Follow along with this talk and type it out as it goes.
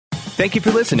Thank you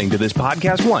for listening to this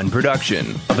Podcast One production.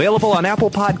 Available on Apple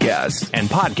Podcasts and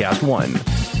Podcast One.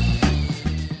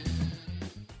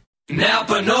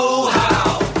 Napa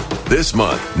know-how. This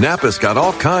month, Napa's got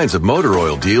all kinds of motor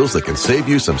oil deals that can save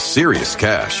you some serious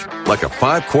cash. Like a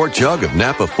 5-quart jug of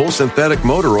Napa full synthetic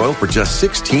motor oil for just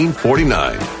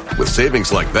 $16.49. With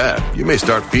savings like that, you may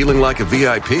start feeling like a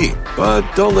VIP. But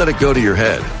don't let it go to your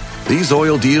head. These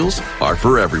oil deals are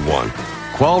for everyone.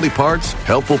 Quality parts,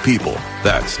 helpful people.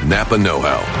 That's Napa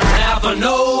know-how. Napa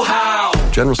know-how.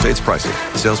 General States pricing.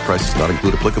 Sales prices not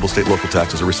include applicable state, local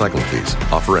taxes, or recycling fees.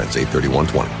 Offer ends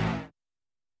 8/31/20.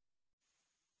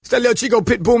 It's that little Chico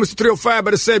Pitbull, Mr. 305,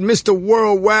 but I said Mr.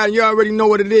 Worldwide, and you already know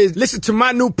what it is. Listen to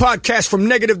my new podcast, From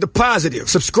Negative to Positive.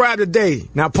 Subscribe today.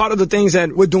 Now, part of the things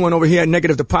that we're doing over here at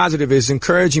Negative to Positive is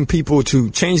encouraging people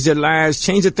to change their lives,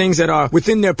 change the things that are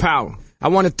within their power. I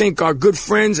want to thank our good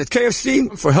friends at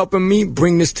KFC for helping me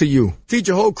bring this to you. Feed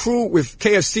your whole crew with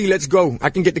KFC. Let's go. I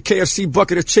can get the KFC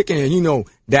bucket of chicken, and you know,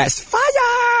 that's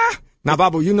fire. Now,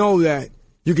 Babu, you know that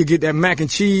you could get that mac and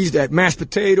cheese, that mashed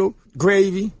potato,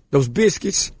 gravy, those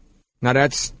biscuits. Now,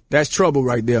 that's trouble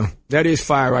right there. That is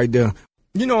fire right there.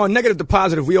 You know, on Negative to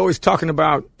Positive, we always talking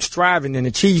about striving and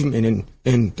achievement,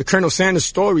 and the Colonel Sanders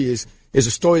story is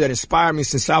a story that inspired me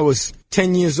since I was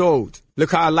 10 years old.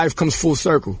 Look how life comes full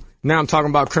circle. Now I'm talking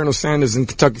about Colonel Sanders and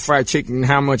Kentucky Fried Chicken and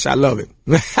how much I love it.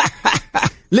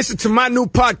 Listen to my new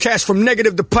podcast, From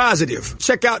Negative to Positive.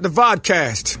 Check out the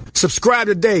vodcast. Subscribe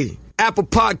today. Apple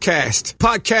Podcast,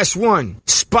 Podcast One,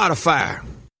 Spotify.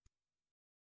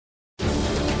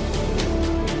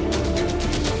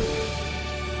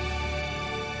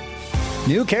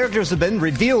 New characters have been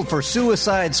revealed for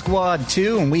Suicide Squad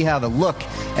 2, and we have a look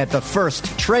at the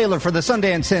first trailer for the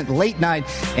Sundance Hint late night,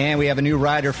 and we have a new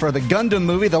writer for the Gundam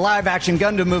movie, the live-action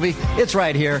Gundam movie. It's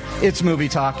right here. It's Movie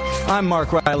Talk. I'm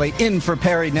Mark Riley, in for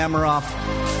Perry Nemiroff,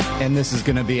 and this is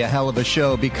going to be a hell of a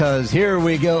show because here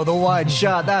we go, the wide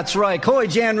shot. That's right. Koi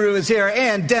Janru is here,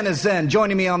 and Dennis Zen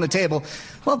joining me on the table.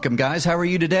 Welcome, guys. How are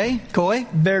you today, Koi?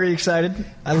 Very excited.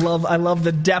 I love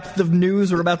the depth of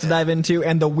news we're about to dive into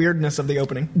and the weirdness of the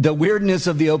opening. The weirdness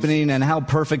of the opening and how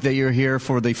perfect that you're here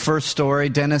for the first story.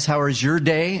 Dennis, how is your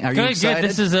day? Are you excited? Good.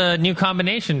 This is a new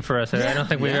combination for us. I don't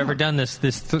think we've ever done this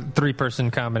three-person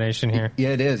combination here. Yeah,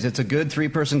 it is. It's a good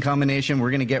three-person combination.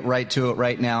 We're going to get right to it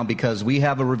right now because we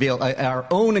have a reveal, our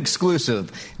own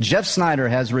exclusive. Jeff Snyder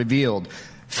has revealed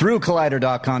through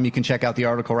Collider.com, you can check out the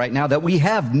article right now, that we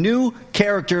have new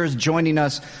characters joining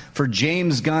us for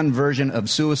James Gunn version of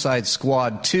Suicide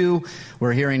Squad 2.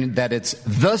 We're hearing that it's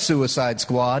The Suicide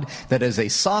Squad, that is a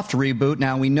soft reboot.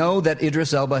 Now, we know that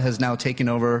Idris Elba has now taken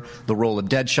over the role of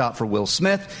Deadshot for Will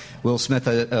Smith. Will Smith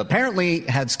apparently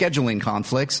had scheduling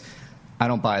conflicts. I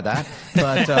don't buy that,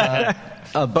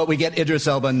 but we get Idris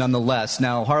Elba nonetheless.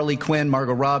 Now, Harley Quinn,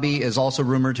 Margot Robbie is also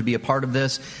rumored to be a part of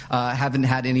this. Haven't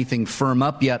had anything firm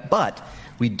up yet, but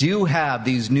we do have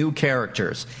these new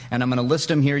characters, and I'm going to list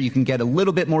them here. You can get a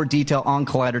little bit more detail on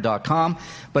Collider.com,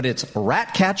 but it's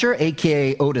Ratcatcher,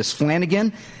 a.k.a. Otis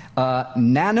Flanagan,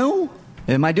 Nano.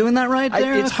 Am I doing that right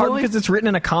there? It's hard because it's written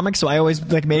in a comic, so I always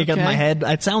make it in my head.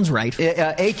 It sounds right.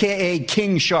 A.k.a.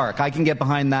 King Shark. I can get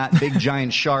behind that big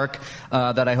giant shark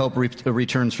that I hope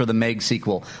returns for the Meg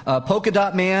sequel. Polka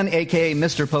Dot Man, a.k.a.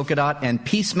 Mr. Polka Dot, and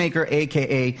Peacemaker,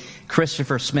 a.k.a.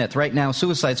 Christopher Smith. Right now,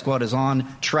 Suicide Squad is on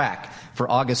track for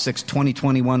August 6,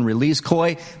 2021 release.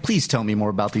 Koi, please tell me more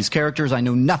about these characters. I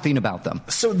know nothing about them.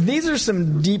 So these are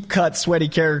some deep-cut, sweaty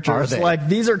characters. Are they? Like,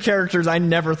 these are characters I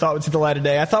never thought would see the light of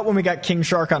day. I thought when we got King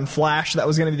Shark on Flash, that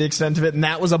was going to be the extent of it, and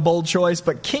that was a bold choice.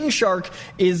 But King Shark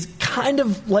is kind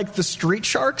of like the Street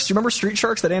Sharks. Do you remember Street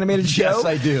Sharks, that animated show? Yes,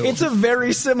 I do. It's a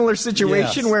very similar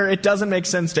situation where it doesn't make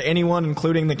sense to anyone,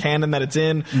 including the canon that it's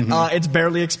in. Mm-hmm. It's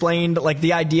barely explained. Like,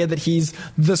 the idea that he's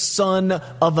the son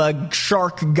of a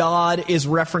shark god is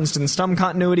referenced in some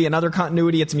continuity, another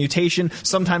continuity it's a mutation.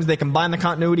 Sometimes they combine the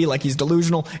continuity, like he's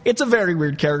delusional. It's a very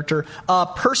weird character.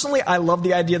 Personally, I love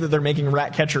the idea that they're making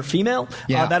Ratcatcher female.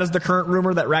 That is the current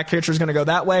rumor, that Ratcatcher is going to go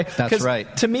that way. That's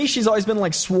right. To me, she's always been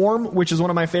like Swarm, which is one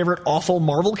of my favorite awful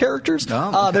Marvel characters.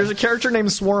 There's a character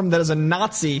named Swarm that is a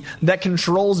Nazi that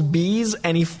controls bees,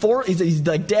 and he's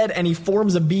like dead, and he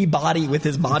forms a bee body with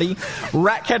his body.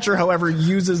 Ratcatcher, however,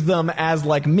 uses them as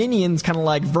like minions, kind of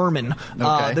like vermin.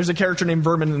 There's a character named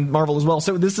Vermin in Marvel as well.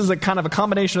 So this is a kind of a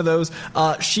combination of those.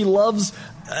 She loves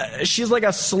she's like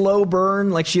a slow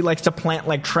burn. Like she likes to plant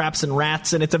like traps and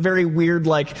rats, and it's a very weird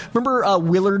like. Remember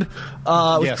Willard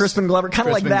with Crispin Glover, kind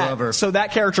of like that. Glover. So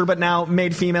that character, but now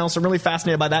made female. So I'm really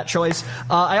fascinated by that choice.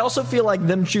 I also feel like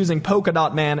them choosing Polka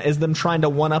Dot Man is them trying to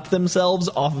one up themselves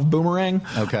off of Boomerang.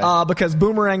 Okay. Because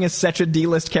Boomerang is such a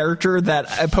D-list character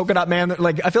that Polka Dot Man,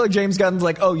 like I feel like James Gunn's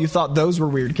like, oh, you thought those were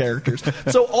weird characters.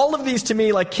 So all of these to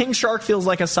me, like King Shark feels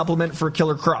like a supplement for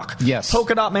Killer Croc. Yes.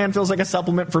 Polka Dot Man feels like a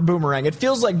supplement for Boomerang. It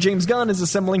feels like James Gunn is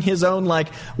assembling his own, like,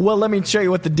 well, let me show you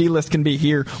what the D-list can be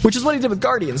here, which is what he did with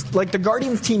Guardians. Like, the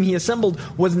Guardians team he assembled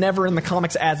was never in the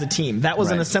comics as a team. That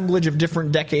was an assemblage of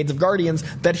different decades of Guardians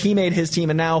that he made his team,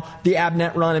 and now the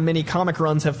Abnett run and many comic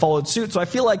runs have followed suit. So I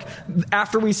feel like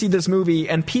after we see this movie,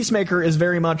 and Peacemaker is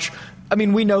very much... I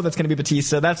mean, we know that's going to be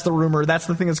Batista. That's the rumor. That's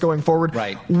the thing that's going forward.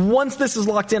 Right. Once this is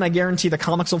locked in, I guarantee the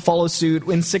comics will follow suit.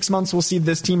 In 6 months, we'll see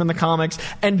this team in the comics.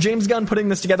 And James Gunn putting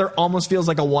this together almost feels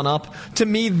like a one-up. To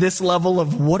me, this level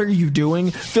of what are you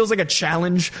doing feels like a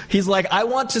challenge. He's like, I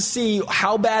want to see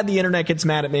how bad the internet gets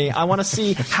mad at me. I want to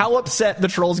see how upset the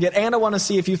trolls get. And I want to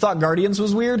see if you thought Guardians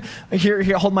was weird. Here,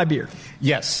 hold my beer.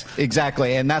 Yes,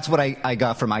 exactly. And that's what I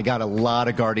got I got a lot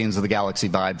of Guardians of the Galaxy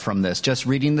vibe from this. Just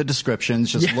reading the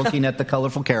descriptions, just looking at the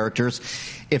colorful characters.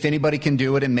 If anybody can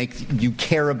do it and make you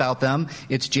care about them,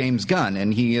 it's James Gunn.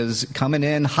 And he is coming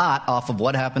in hot off of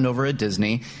what happened over at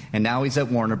Disney. And now he's at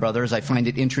Warner Brothers. I find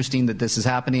it interesting that this is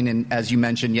happening. And as you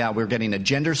mentioned, we're getting a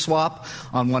gender swap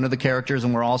on one of the characters.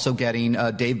 And we're also getting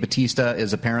Dave Bautista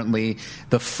is apparently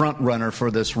the front runner for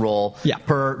this role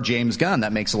per James Gunn.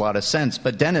 That makes a lot of sense.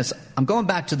 But Dennis, I'm going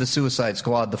back to the Suicide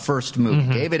Squad, the first movie.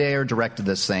 Mm-hmm. David Ayer directed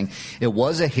this thing. It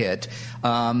was a hit.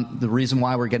 The reason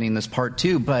why we're getting this part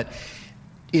 2, but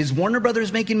is Warner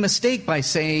Brothers making a mistake by,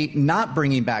 say, not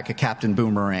bringing back a Captain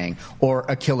Boomerang or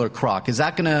a Killer Croc? Is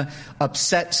that going to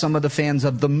upset some of the fans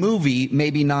of the movie?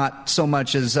 Maybe not so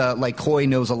much as, like, Coy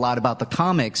knows a lot about the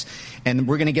comics, and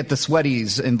we're going to get the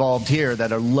sweaties involved here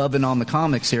that are loving on the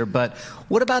comics here. But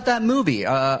what about that movie?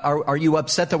 Are you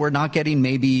upset that we're not getting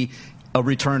maybe a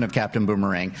return of Captain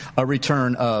Boomerang, a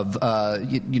return of,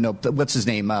 what's his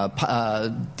name? Not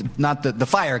the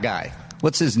fire guy.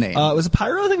 What's his name? Was it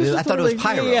Pyro? I thought it was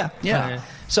Pyro. Yeah.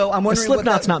 So I'm wondering.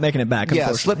 Slipknot's not making it back.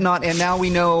 Yeah, Slipknot, and now we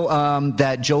know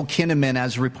that Joel Kinnaman,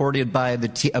 as reported by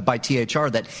THR,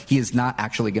 that he is not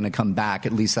actually going to come back.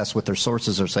 At least that's what their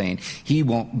sources are saying. He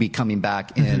won't be coming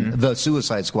back in the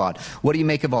Suicide Squad. What do you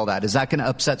make of all that? Is that going to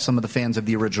upset some of the fans of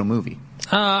the original movie?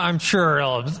 I'm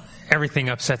sure everything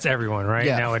upsets everyone, right?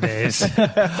 Nowadays.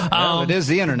 Well, it is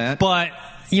the internet, but.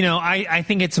 I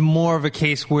think it's more of a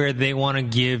case where they want to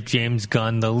give James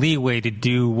Gunn the leeway to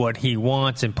do what he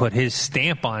wants and put his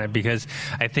stamp on it, because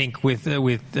I think with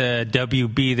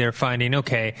WB, they're finding,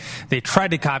 okay, they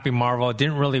tried to copy Marvel. It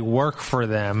didn't really work for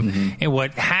them. Mm-hmm. And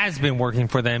what has been working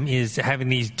for them is having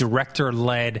these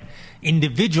director-led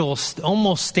individuals,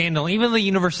 almost standalone, even though the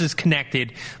universe is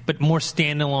connected, but more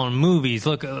standalone movies.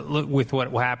 Look with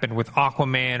what happened with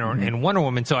Aquaman and Wonder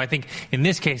Woman. So I think in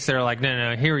this case, they're like,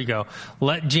 no, here we go.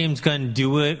 Let James Gunn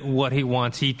do what he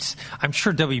wants. I'm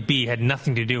sure WB had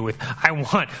nothing to do with, I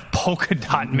want Polka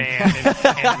Dot Man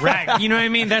and Rag. You know what I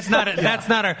mean? That's not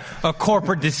a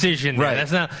corporate decision. Right.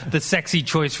 That's not the sexy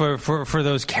choice for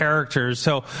those characters.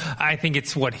 So I think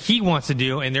it's what he wants to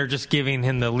do, and they're just giving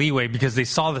him the leeway because they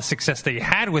saw the success they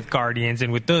had with Guardians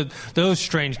and with those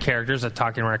strange characters, a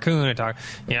talking raccoon,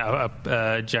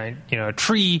 a giant, a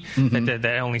tree that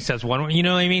only says one. You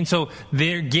know what I mean? So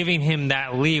they're giving him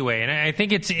that leeway, and I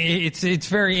think it's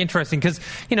very interesting because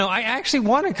I actually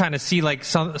want to kind of see like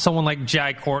someone like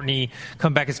Jai Courtney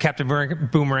come back as Captain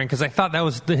Boomerang, because I thought that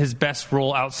was his best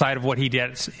role outside of what he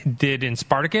did in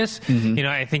Spartacus. Mm-hmm.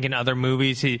 I think in other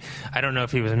movies I don't know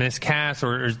if he was miscast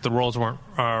or the roles weren't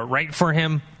right for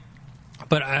him.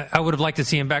 But I would have liked to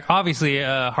see him back. Obviously,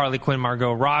 Harley Quinn,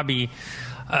 Margot Robbie,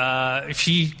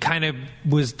 she kind of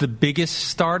was the biggest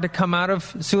star to come out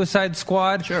of Suicide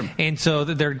Squad. Sure. And so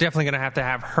they're definitely going to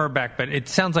have her back. But it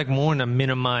sounds like more in a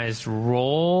minimized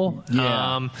role.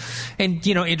 Yeah. And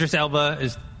Idris Elba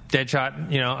is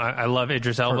Deadshot. I love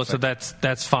Idris Elba, perfect. So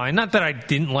that's fine. Not that I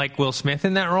didn't like Will Smith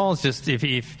in that role. It's just if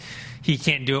he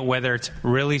can't do it, whether it's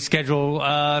really schedule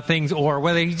things or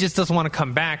whether he just doesn't want to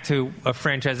come back to a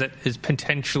franchise that is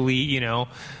potentially,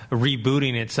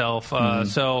 rebooting itself.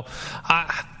 So,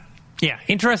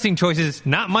 interesting choices.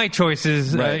 Not my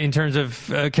choices in terms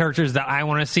of characters that I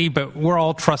want to see, but we're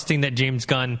all trusting that James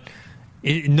Gunn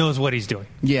knows what he's doing.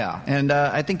 Yeah, and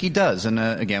I think he does. And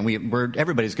again,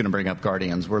 everybody's going to bring up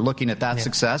Guardians. We're looking at that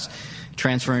success.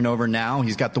 transferring over now.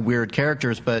 He's got the weird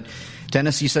characters, but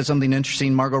Dennis, you said something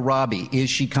interesting. Margot Robbie, is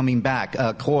she coming back?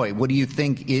 Coy, what do you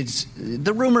think?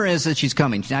 The rumor is that she's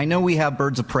coming. I know we have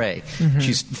Birds of Prey. Mm-hmm.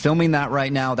 She's filming that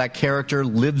right now. That character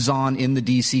lives on in the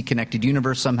DC connected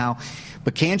universe somehow.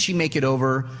 But can she make it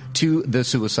over to the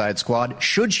Suicide Squad?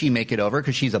 Should she make it over?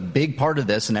 Because she's a big part of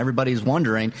this, and everybody's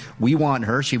wondering. We want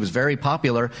her. She was very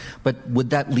popular. But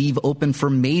would that leave open for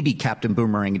maybe Captain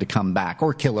Boomerang to come back,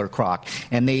 or Killer Croc,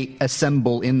 and they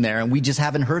assemble in there? And we just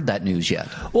haven't heard that news yet.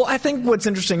 Well, I think what's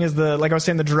interesting is like I was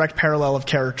saying, the direct parallel of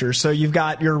characters. So you've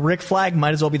got your Rick Flag,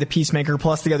 might as well be the Peacemaker,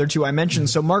 plus the other two I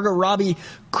mentioned. So Margot Robbie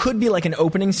could be like an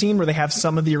opening scene where they have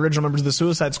some of the original members of the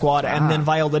Suicide Squad, and then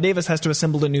Viola Davis has to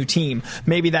assemble a new team.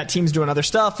 Maybe that team's doing other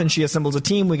stuff, and she assembles a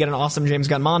team. We get an awesome James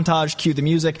Gunn montage, cue the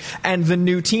music, and the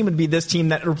new team would be this team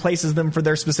that replaces them for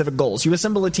their specific goals. You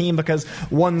assemble a team because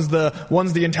one's the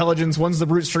intelligence, one's the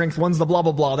brute strength, one's the blah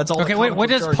blah blah. That's all. Okay, wait. What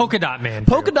does Polka Dot Man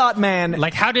do? Polka Dot Man,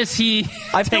 like, how does he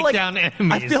take down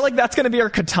enemies? I feel like that's going to be our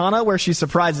Katana, where she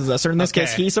surprises us, or in this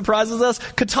case, he surprises us.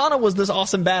 Katana was this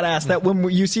awesome badass that when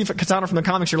you see Katana from the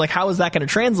comics, you're like, how is that going to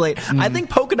translate? I think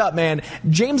Polka Dot Man,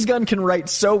 James Gunn can write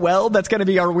so well. That's going to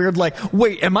be our weird, like,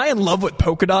 wait, am I in love with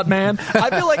Polka Dot Man?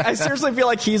 I seriously feel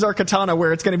like he's our Katana,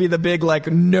 where it's going to be the big, like,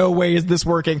 no way is this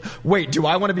working. Wait, do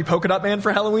I want to be Polka Dot Man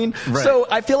for Halloween? Right. So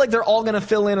I feel like they're all going to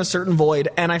fill in a certain void,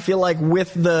 and I feel like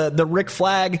with the Rick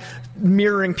Flag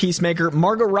mirroring Peacemaker,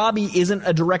 Margot Robbie isn't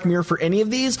a direct mirror for any of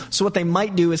these, so what they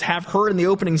might do is have her in the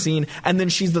opening scene, and then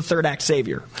she's the third act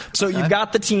savior. So you've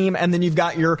got the team, and then you've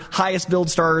got your highest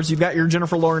build stars, you've got your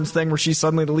Jennifer Lawrence thing where she's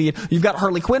suddenly the lead, you've got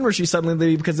Harley Quinn where she's suddenly the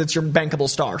lead because it's your bankable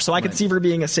star. So I could see her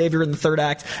being a savior in the third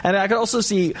act, and I could also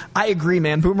see, I agree,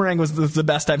 man, Boomerang was the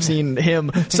best I've seen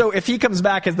him. So if he comes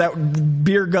back as that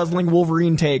beer guzzling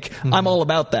Wolverine take, I'm all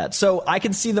about that. So I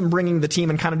could see them bringing the team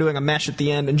and kind of doing a mesh at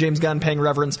the end, and James Gunn paying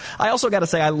reverence. I also got to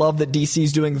say, I love that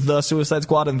DC's doing the Suicide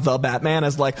Squad and the Batman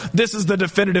as like, this is the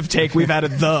definitive take, we've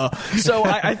added the. So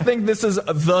I think this is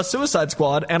the Suicide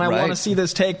Squad, and I want to see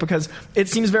this take because it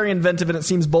seems very inventive and it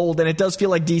seems bold, and it does feel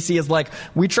like DC is like,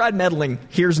 we tried meddling,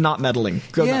 here's not meddling.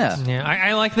 Go nuts. Yeah,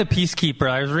 I like the Peacekeeper.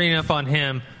 I was reading up on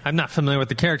him. I'm not familiar with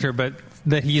the character, but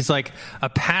that he's like a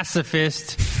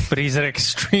pacifist, but he's an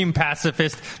extreme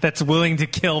pacifist that's willing to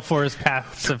kill for his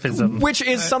pacifism. Which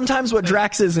is sometimes what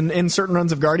Drax is in certain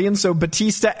runs of Guardians. So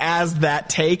Batista as that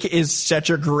take is such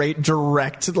a great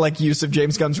direct use of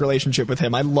James Gunn's relationship with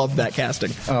him. I love that casting.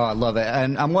 Oh, I love it.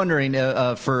 And I'm wondering,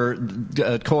 for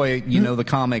Coy, you know the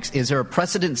comics, is there a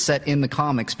precedent set in the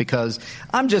comics? Because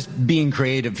I'm just being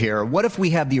creative here. What if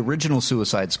we have the original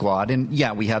Suicide Squad, and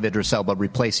we have Idris Elba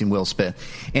replacing Will Smith,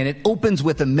 and it opens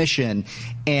with a mission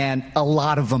and a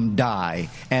lot of them die,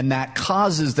 and that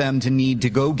causes them to need to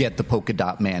go get the Polka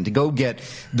Dot Man, to go get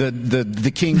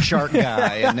the King Shark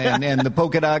guy and the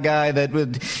Polka Dot guy that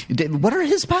would. What are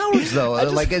his powers though?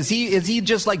 Is he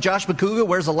just like Josh McCouga,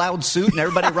 wears a loud suit and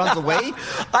everybody runs away?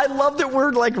 I love that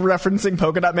we're like referencing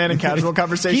Polka Dot Man in casual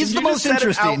conversation. He's the most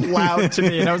interesting. Out loud to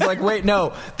me, and I was like, wait,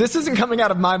 no, this isn't coming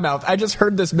out of my mouth. I just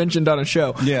heard this mentioned on a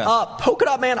show. Yeah. Polka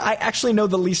Dot Man, I actually know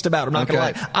the least about. I'm not gonna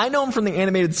lie. I know him from the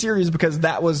animated series because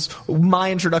that was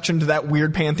my introduction to that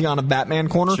weird pantheon of Batman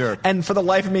corner. Sure. And for the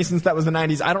life of me, since that was the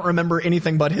 90s, I don't remember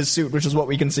anything but his suit, which is what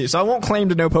we can see. So I won't claim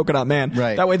to know Polka Dot Man.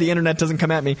 Right. That way the internet doesn't come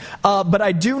at me. But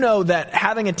I do know that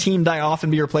having a team die off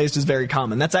and be replaced is very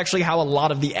common. That's actually how a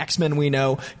lot of the X-Men we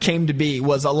know came to be,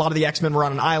 was a lot of the X-Men were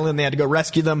on an island, they had to go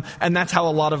rescue them, and that's how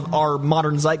a lot of our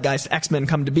modern zeitgeist X-Men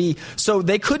come to be. So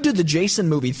they could do the Jason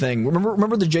movie thing.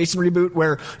 Remember the Jason reboot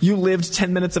where you lived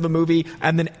 10 minutes of a movie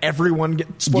and then everyone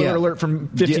gets, spoiler alert from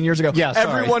 15 years ago,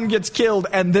 everyone gets killed,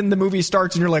 and then the movie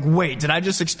starts and you're like, wait, did I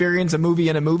just experience a movie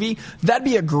in a movie? That'd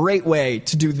be a great way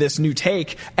to do this new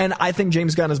take, and I think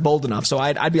James Gunn is bold enough, so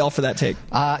I'd be all for that take.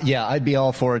 I'd be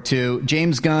all for it too.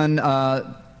 James Gunn,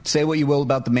 say what you will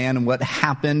about the man and what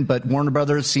happened, but Warner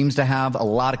Brothers seems to have a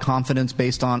lot of confidence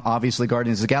based on, obviously,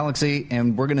 Guardians of the Galaxy,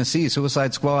 and we're going to see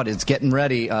Suicide Squad. It's getting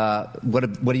ready. What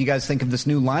do you guys think of this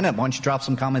new lineup? Why don't you drop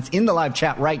some comments in the live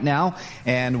chat right now,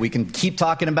 and we can keep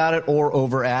talking about it, or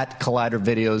over at Collider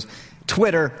Videos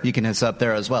Twitter. You can hit us up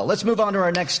there as well. Let's move on to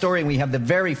our next story, and we have the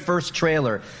very first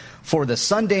trailer for the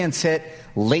Sundance hit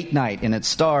Late Night, and it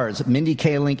stars Mindy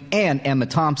Kaling and Emma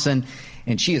Thompson.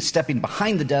 And she is stepping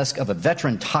behind the desk of a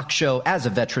veteran talk show as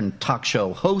a veteran talk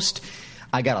show host.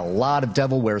 I got a lot of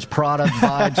Devil Wears Prada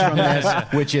vibes from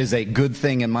this, which is a good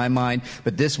thing in my mind.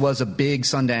 But this was a big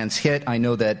Sundance hit. I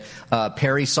know that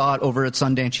Perry saw it over at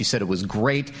Sundance. She said it was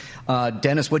great.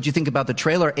 Dennis, what do you think about the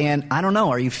trailer? And I don't know,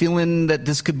 are you feeling that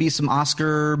this could be some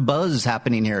Oscar buzz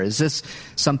happening here? Is this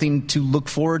something to look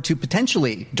forward to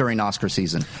potentially during Oscar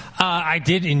season? I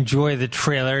did enjoy the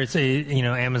trailer. It's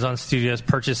Amazon Studios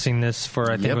purchasing this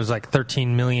for I think it was like $13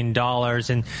 million,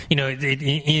 and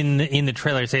in the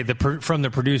trailer say from the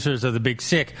producers of The Big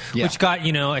Sick, which got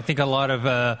I think a lot of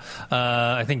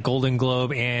I think Golden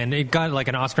Globe, and it got like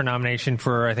an Oscar nomination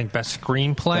for I think Best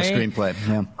Screenplay. Best Screenplay.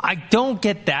 Yeah. I don't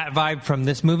get that vibe from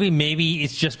this movie. Maybe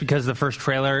it's just because the first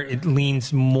trailer it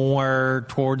leans more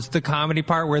towards the comedy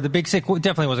part, where The Big Sick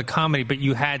definitely was a comedy, but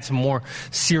you had some more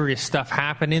serious stuff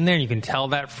happen in there, and you can tell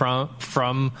that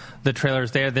from the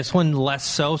trailers there. This one less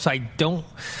so. So I don't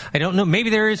know. Maybe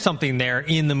there is something there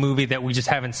in the movie that we just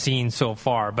haven't seen so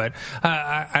far. But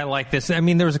I like this. I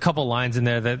mean, there was a couple lines in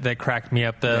there that cracked me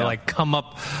up. Like come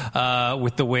up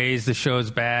with the ways the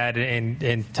show's bad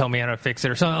and tell me how to fix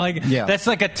it or something like. Yeah. That's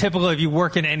like a typical if you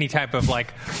work in any type of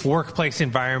like workplace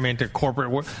environment or corporate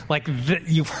work. Like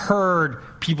you've heard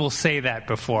people say that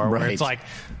before, where it's like,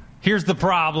 here's the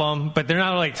problem, but they're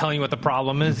not like telling you what the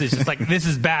problem is. It's just like, this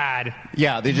is bad.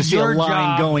 Yeah, they just see a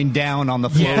line going down on the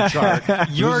flow chart.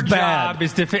 Your job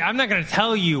is to I'm not going to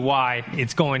tell you why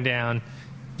it's going down,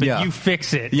 but you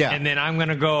fix it. Yeah. And then I'm going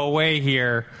to go away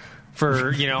here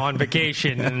for, on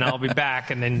vacation, and I'll be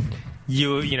back, and then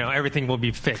everything will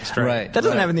be fixed, right? That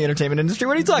doesn't happen in the entertainment industry.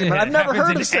 What are you talking about? I've never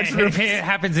heard of such movies. It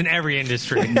happens in every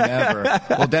industry. Never.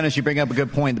 Well, Dennis, you bring up a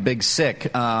good point. The Big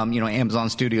Sick. Amazon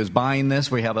Studios buying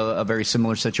this. We have a very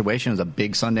similar situation. It's a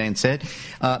big Sundance hit.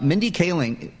 Mindy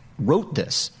Kaling wrote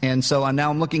this, and so now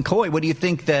I'm looking. Coy, what do you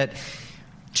think that?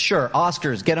 Sure,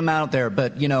 Oscars, get them out there.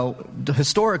 But,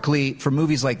 historically, for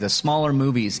movies like this, smaller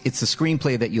movies, it's the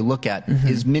screenplay that you look at. Mm-hmm.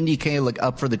 Is Mindy Kaling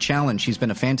up for the challenge? She's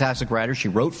been a fantastic writer. She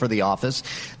wrote for The Office.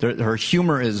 Her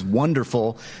humor is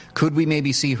wonderful. Could we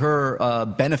maybe see her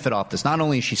benefit off this? Not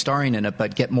only is she starring in it,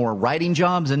 but get more writing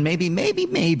jobs, and maybe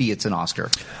it's an Oscar.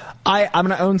 I'm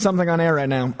going to own something on air right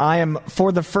now. I am,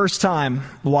 for the first time,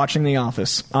 watching The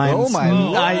Office.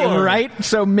 Right?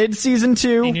 So, mid-season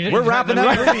 2. We're wrapping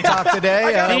up movie talk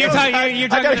today. You're talking I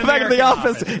got to go back to The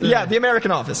Office. Yeah, The American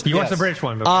Office. You watched the British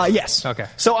one before? Yes. Okay.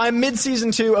 So, I'm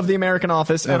mid-season 2 of The American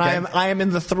Office, and I am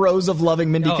in the throes of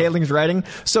loving Mindy Kaling's writing.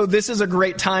 So, this is a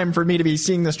great time for me to be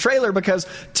seeing this trailer, because,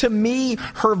 to me,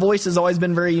 her voice has always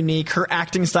been very unique. Her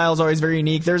acting style is always very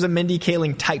unique. There's a Mindy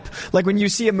Kaling type. Like, when you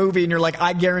see a movie and you're like,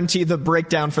 I guarantee the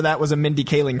breakdown for that was a Mindy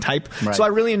Kaling type. Right. So I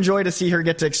really enjoy to see her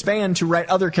get to expand, to write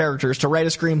other characters, to write a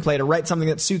screenplay, to write something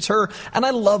that suits her. And I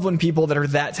love when people that are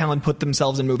that talented put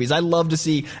themselves in movies. I love to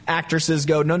see actresses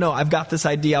go, no, I've got this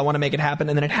idea, I want to make it happen,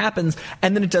 and then it happens,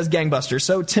 and then it does gangbusters.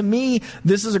 So to me,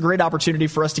 this is a great opportunity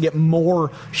for us to get more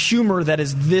humor that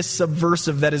is this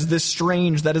subversive, that is this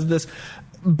strange, that is this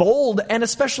bold, and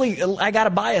especially, I got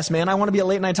a bias, man. I want to be a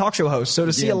late night talk show host. So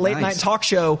to see a late night talk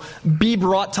show be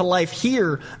brought to life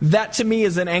here, that to me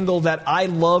is an angle that I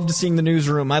loved seeing the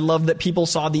newsroom. I love that people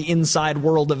saw the inside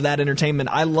world of that entertainment.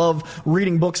 I love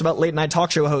reading books about late night talk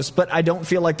show hosts, but I don't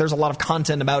feel like there's a lot of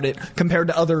content about it compared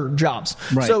to other jobs.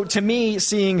 Right. So to me,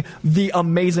 seeing the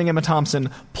amazing Emma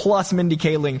Thompson plus Mindy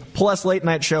Kaling plus late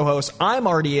night show hosts, I'm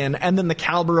already in, and then the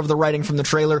caliber of the writing from the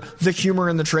trailer, the humor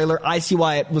in the trailer, I see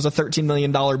why it was a $13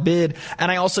 million bid. And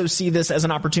I also see this as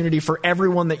an opportunity for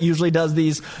everyone that usually does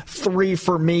these 3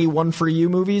 for me, 1 for you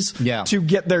movies to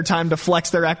get their time to flex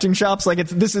their acting chops. Like,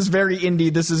 this is very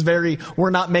indie. This is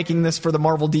we're not making this for the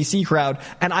Marvel DC crowd.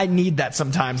 And I need that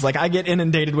sometimes. Like, I get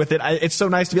inundated with it. It's so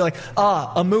nice to be like,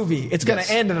 a movie. It's going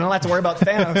to end and I don't have to worry about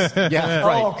Thanos.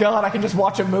 Oh God, I can can just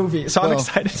watch a movie. So I'm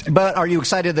excited. But are you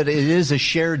excited that it is a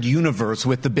shared universe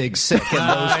with the Big Sick, and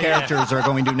those characters are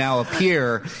going to now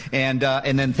appear, and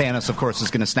then Thanos, of course,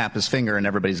 is going to snap his finger and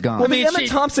everybody's gone. Well, the Emma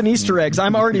Thompson Easter eggs,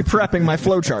 I'm already prepping my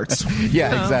flowcharts.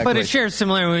 Yeah, exactly. But it shares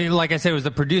similarly, like I said, with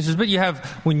the producers. But you have,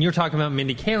 when you're talking about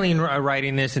Mindy Kaling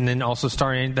writing this and then also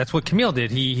starring, that's what Camille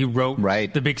did. He wrote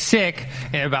The Big Sick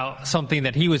about something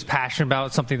that he was passionate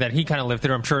about, something that he kind of lived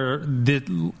through. I'm sure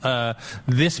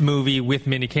this movie with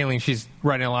Mindy Kaling, she's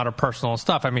writing a lot of personal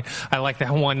stuff. I mean, I like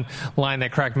that one line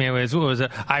that cracked me up was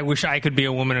I wish I could be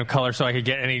a woman of color so I could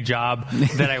get any job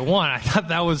that I want. I thought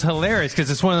that was hilarious. hilarious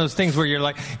because it's one of those things where you're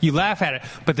like, you laugh at it,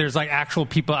 but there's like actual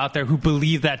people out there who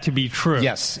believe that to be true.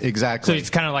 Yes, exactly. So it's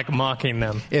kind of like mocking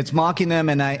them. It's mocking them,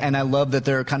 and I love that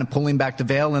they're kind of pulling back the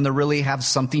veil and they really have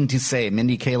something to say.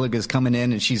 Mindy Kaling is coming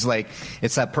in, and she's like,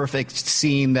 it's that perfect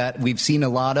scene that we've seen a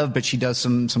lot of, but she does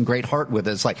some great heart with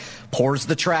it. It's like pours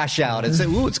the trash out. It's like,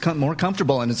 ooh, it's more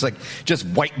comfortable, and it's like just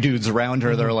white dudes around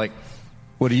her. They're like,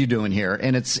 what are you doing here?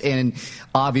 And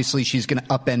obviously she's going to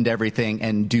upend everything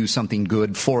and do something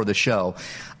good for the show.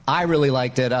 I really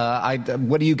liked it.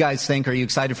 What do you guys think? Are you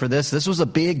excited for this? This was a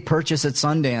big purchase at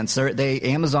Sundance.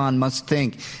 Amazon must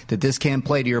think that this can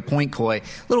play, to your point, Coy,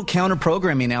 little counter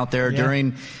programming out there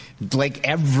during like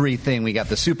everything. We got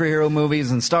the superhero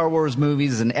movies and Star Wars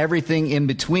movies and everything in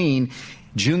between.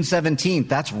 June 17th,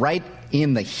 that's right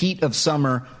in the heat of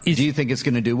summer. Do you think it's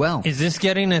going to do well? Is this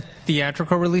getting a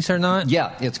theatrical release or not?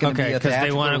 Yeah, it's going to be a theatrical release. Because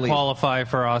they want to qualify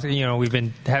for Oscar. You know, we've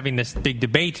been having this big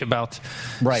debate about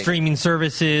streaming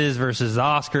services versus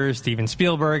Oscars, Steven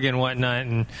Spielberg and whatnot.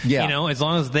 And, you know, as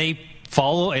long as they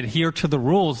adhere to the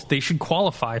rules, they should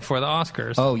qualify for the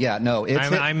Oscars. Oh, yeah, no.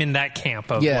 I'm in that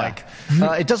camp of like...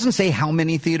 it doesn't say how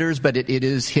many theaters, but it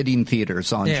is hitting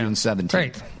theaters on June 17th.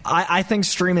 Right. I think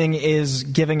streaming is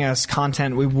giving us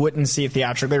content we wouldn't see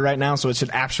theatrically right now, so it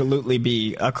should absolutely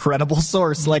be a credible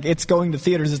source. Like, it's going to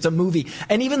theaters, it's a movie.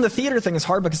 And even the theater thing is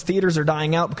hard because theaters are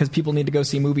dying out because people need to go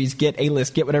see movies, get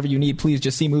A-list, get whatever you need, please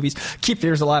just see movies. Keep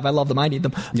theaters alive, I love them, I need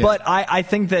them. Yeah. But I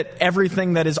think that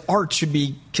everything that is art should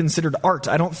be considered art.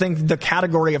 I don't think the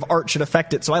category of art should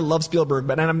affect it. So I love Spielberg,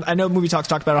 but I know Movie Talk's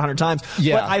talked about it 100 times,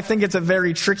 but I think it's a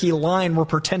very tricky line we're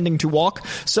pretending to walk.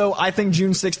 So I think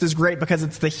June 6th is great because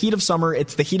it's the heat of summer,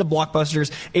 it's the heat of blockbusters,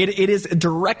 it is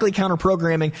directly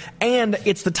counter-programming, and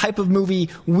it's the type of movie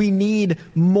we need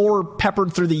more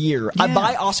peppered through the year.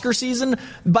 By Oscar season,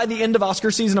 by the end of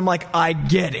Oscar season, I'm like, I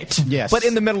get it. Yes. But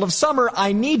in the middle of summer,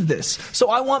 I need this. So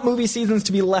I want movie seasons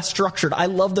to be less structured. I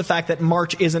love the fact that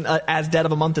March isn't as dead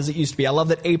of a month as it used to be. I love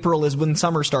that April is when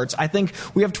summer starts. I think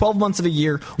we have 12 months of a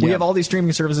year. We have all these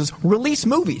streaming services. Release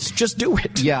movies. Just do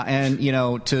it. Yeah, and, you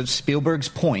know, to Spielberg's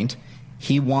point,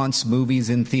 he wants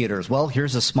movies in theaters. Well,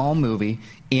 here's a small movie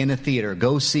in a theater.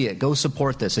 Go see it. Go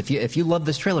support this. If you love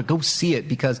this trailer, go see it,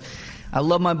 because I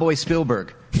love my boy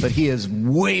Spielberg, but he is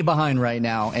way behind right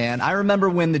now. And I remember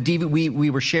when the DVD, we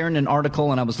were sharing an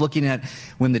article, and I was looking at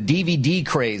when the DVD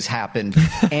craze happened.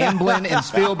 Amblin and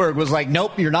Spielberg was like,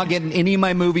 nope, you're not getting any of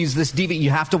my movies this DVD.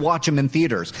 You have to watch them in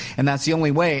theaters. And that's the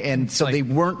only way. And so they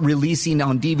weren't releasing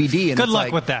on DVD. And good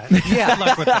luck with that. Yeah. Good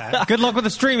luck with that. Good luck with the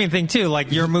streaming thing, too.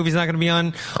 Like, your movie's not going to be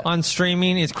on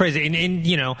streaming. It's crazy. And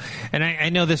you know, and I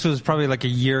know this was probably like a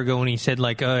year ago when he said,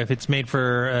 like, if it's made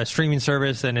for a streaming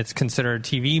service, then it's considered a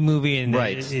TV movie.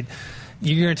 And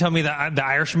you're going to tell me that The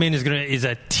Irishman is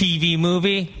a TV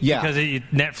movie? Yeah. Because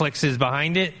Netflix is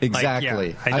behind it?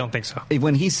 Exactly. Like, I don't think so.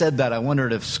 When he said that, I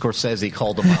wondered if Scorsese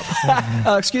called him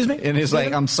up. Excuse me? And he's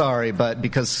like, I'm sorry, but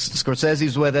because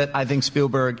Scorsese's with it, I think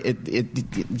Spielberg,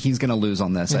 he's going to lose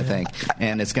on this, I think.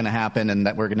 And it's going to happen, and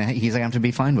that he's going to have to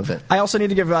be fine with it. I also need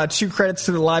to give 2 credits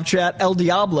to the live chat. El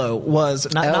Diablo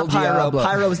was, not Pyro.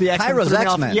 Pyro was the X-Men. Pyro's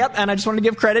X-Men. Yep, and I just wanted to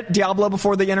give credit. Diablo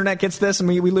before the internet gets this, and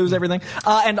we lose everything.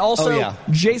 And also,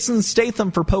 Jason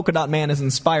Statham for Polka Dot Man is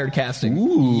inspired casting.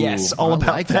 Ooh, yes, all about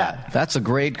like that. That's a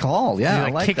great call. Yeah, Does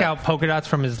he, I like kick that. out polka dots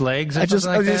from his legs? Or Just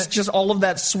all of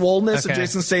that swollenness of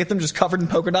Jason Statham just covered in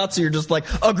polka dots. So you're just like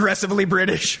aggressively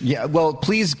British. Yeah. Well,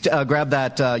 please grab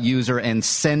that user and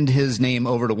send his name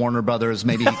over to Warner Brothers.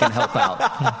 Maybe he can help out.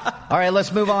 All right,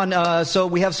 let's move on. So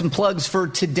we have some plugs for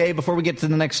today before we get to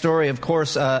the next story. Of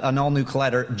course, an all-new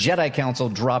Collider Jedi Council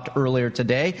dropped earlier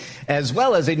today, as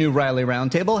well as a new Riley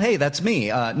Roundtable. Hey, that's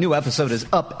me. New episode is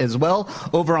up as well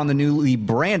over on the newly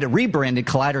rebranded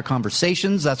Collider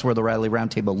Conversations. That's where the Riley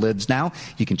Roundtable lives now.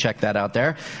 You can check that out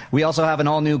there. We also have an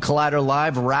all-new Collider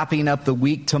Live wrapping up the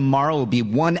week tomorrow. It will be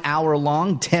 1 hour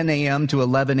long, 10 a.m. to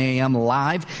 11 a.m.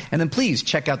 live. And then please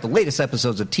check out the latest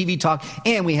episodes of TV Talk.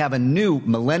 And we have a new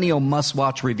Millennial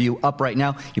Must-Watch review up right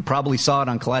now. You probably saw it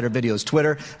on Collider Video's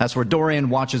Twitter. That's where Dorian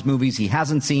watches movies he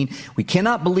hasn't seen. We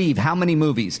cannot believe how many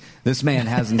movies this man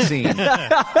hasn't seen.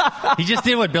 He just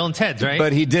did what Bill and Ted's, right?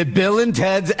 But he did Bill and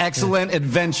Ted's Excellent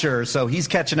Adventure, so he's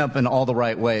catching up in all the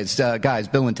right ways. Guys,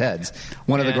 Bill and Ted's,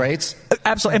 one of the greats.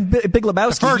 Absolutely. And Big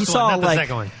Lebowski, the first he saw one, not the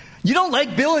second one. You don't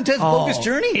like Bill and Ted's Bogus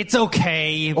Journey? It's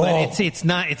okay, but it's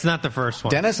not the first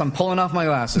one. Dennis, I'm pulling off my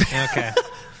glasses. Okay.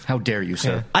 How dare you,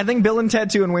 sir? I think Bill and Ted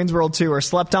 2 and Wayne's World 2 are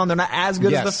slept on. They're not as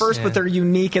good as the first, but they're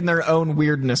unique in their own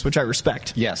weirdness, which I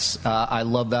respect. Yes, I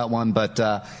love that one, but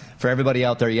for everybody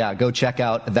out there, go check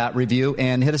out that review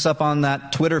and hit us up on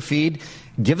that Twitter feed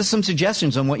give us some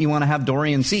suggestions on what you want to have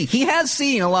Dorian see. He has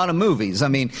seen a lot of movies,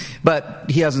 but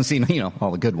he hasn't seen,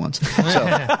 all the good ones. So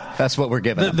that's what we're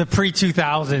giving him. The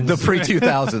pre-2000s. The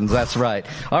pre-2000s, that's right.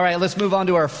 All right, let's move on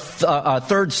to our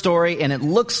third story, and it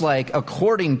looks like,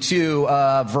 according to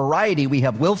Variety, we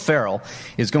have Will Ferrell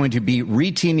is going to be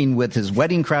reteaming with his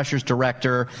Wedding Crashers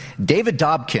director, David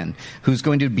Dobkin, who's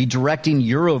going to be directing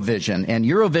Eurovision. And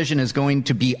Eurovision is going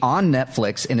to be on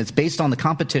Netflix, and it's based on the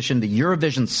competition, the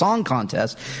Eurovision Song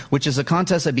Contest, which is a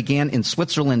contest that began in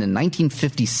Switzerland in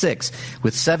 1956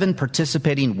 with 7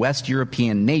 participating West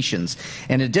European nations.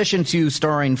 In addition to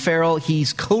starring Ferrell,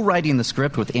 he's co-writing the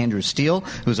script with Andrew Steele,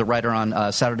 who's a writer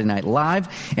on Saturday Night Live,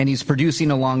 and he's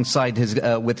producing alongside his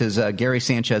Gary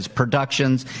Sanchez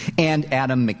Productions and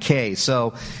Adam McKay.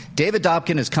 So David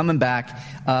Dobkin is coming back.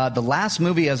 The last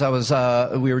movie, as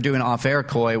we were doing off air,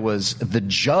 Coy, was The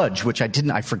Judge, which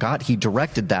I forgot he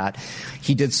directed that.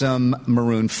 He did some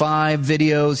Maroon 5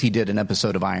 videos. He did an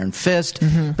episode of Iron Fist.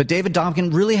 Mm-hmm. But David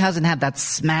Dobkin really hasn't had that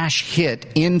smash hit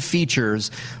in features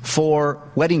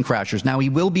for Wedding Crashers. Now, he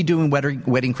will be doing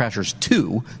Wedding Crashers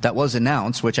 2. That was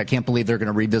announced, which I can't believe they're going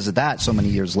to revisit that so many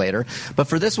years later. But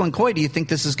for this one, Coy, do you think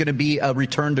this is going to be a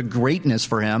return to greatness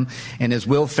for him? And is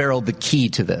Will Ferrell the key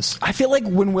to this? I feel like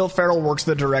when Will Ferrell works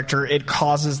the director, it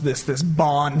causes this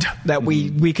bond that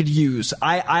we could use.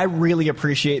 I really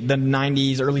appreciate the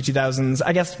 90s, early 2000s,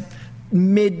 I guess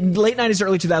late 90s,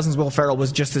 early 2000s, Will Ferrell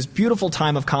was just this beautiful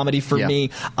time of comedy for me.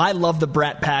 I love the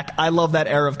Brat Pack. I love that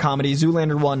era of comedy.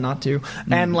 Zoolander 1, not 2.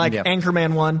 And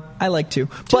Anchorman 1, I like 2.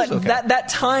 But okay. that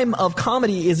time of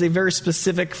comedy is a very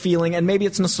specific feeling, and maybe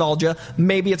it's nostalgia.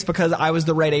 Maybe it's because I was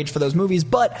the right age for those movies.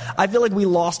 But I feel like we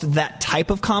lost that type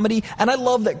of comedy, and I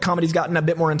love that comedy's gotten a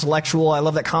bit more intellectual. I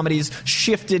love that comedy's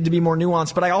shifted to be more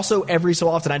nuanced, but I also, every so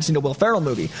often, I just need a Will Ferrell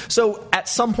movie. So at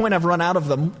some point, I've run out of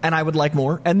them, and I would like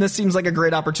more, and this seems like a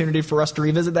great opportunity for us to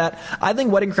revisit that. I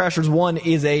think Wedding Crashers 1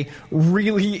 is a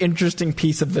really interesting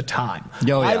piece of the time.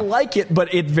 I like it,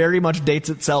 but it very much dates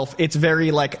itself. It's very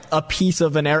like a piece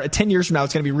of an era. 10 years from now,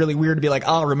 it's going to be really weird to be like,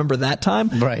 oh, remember that time?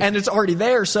 Right. And it's already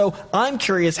there. So I'm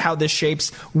curious how this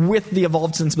shapes with the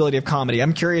evolved sensibility of comedy.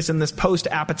 I'm curious in this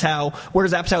post-Apatow,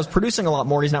 whereas Apatow is producing a lot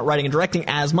more, he's not writing and directing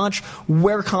as much,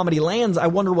 where comedy lands, I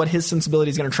wonder what his sensibility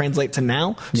is going to translate to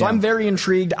now. So I'm very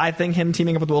intrigued. I think him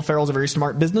teaming up with Will Ferrell is a very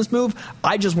smart business move.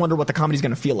 I just wonder what the comedy's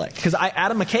going to feel like. Because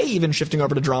Adam McKay even shifting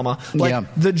over to drama.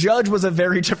 The Judge was a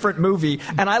very different movie,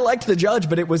 and I liked The Judge,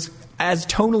 but it was as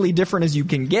tonally different as you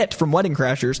can get from Wedding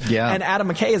Crashers. And Adam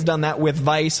McKay has done that with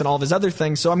Vice and all of his other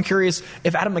things. So I'm curious,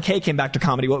 if Adam McKay came back to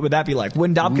comedy, what would that be like?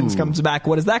 When Dobkins comes back,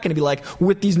 what is that going to be like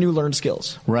with these new learned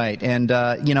skills? Right. And,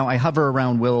 I hover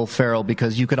around Will Ferrell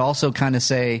because you could also kind of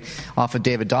say off of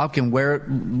David Dobkin where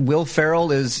Will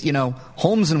Ferrell is,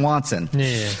 Holmes and Watson.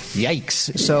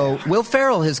 Yikes. So Will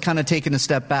Ferrell has kind of taken a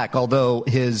step back, although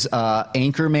his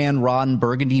Anchorman Ron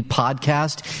Burgundy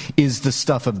podcast is the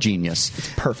stuff of genius.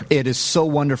 It's perfect. It is so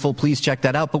wonderful. Please check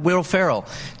that out. But Will Ferrell,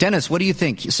 Dennis, what do you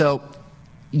think? So,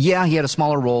 yeah, he had a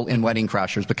smaller role in Wedding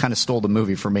Crashers, but kind of stole the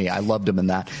movie for me. I loved him in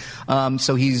that.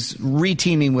 So he's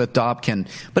re-teaming with Dobkin.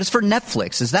 But it's for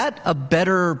Netflix. Is that a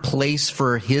better place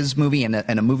for his movie and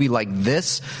a movie like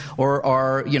this? Or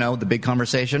are, the big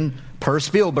conversation per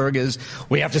Spielberg is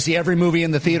we have to see every movie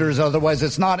in the theaters, otherwise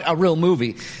it's not a real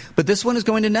movie. But this one is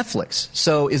going to Netflix.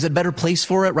 So is it a better place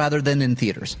for it rather than in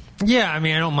theaters? Yeah, I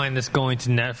don't mind this going to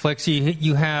Netflix.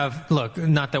 You have, look,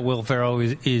 not that Will Ferrell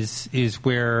is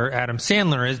where Adam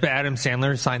Sandler is, but Adam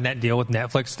Sandler signed that deal with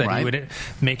Netflix that he would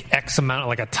make X amount,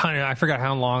 like a ton. I forgot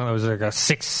how long. It was like a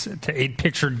 6 to 8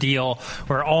 picture deal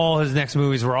where all his next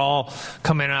movies were all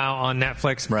coming out on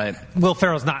Netflix. Right. Will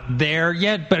Ferrell's not there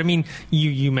yet, but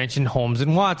you mentioned Holmes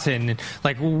and Watson.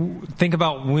 Like, think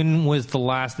about when was the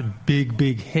last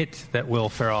big hit that Will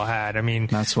Ferrell had.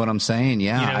 That's what I'm saying.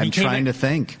 Yeah, I'm trying to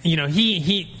think.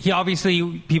 He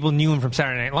obviously, people knew him from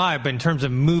Saturday Night Live, but in terms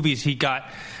of movies, he got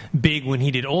big when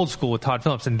he did Old School with Todd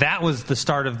Phillips, and that was the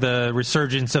start of the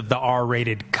resurgence of the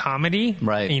R-rated comedy,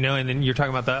 right? And then you're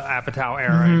talking about the Apatow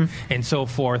era and so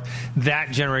forth.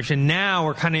 That generation. Now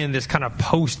we're kind of in this kind of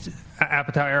post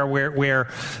Apatow era where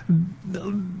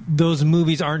those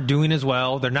movies aren't doing as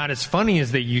well. They're not as funny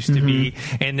as they used to be,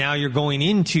 and now you're going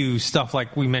into stuff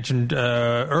like we mentioned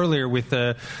earlier with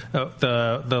the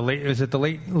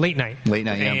late night,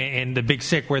 and the Big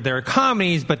Sick, where they're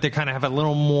comedies, but they kind of have a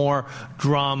little more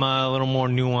drama, a little more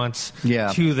nuance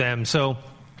to them. So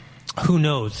who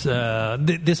knows?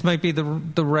 This might be the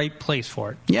right place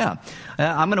for it. Yeah.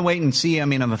 I'm going to wait and see.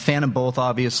 I'm a fan of both,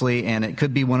 obviously, and it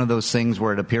could be one of those things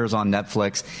where it appears on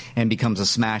Netflix and becomes a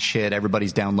smash hit.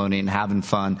 Everybody's downloading and having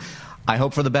fun. I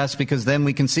hope for the best, because then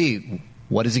we can see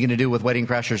What is he going to do with Wedding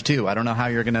Crashers 2? I don't know how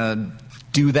you're going to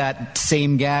do that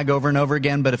same gag over and over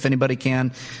again, but if anybody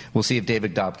can, we'll see if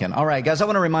David Dobb can. All right, guys, I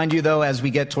want to remind you, though, as we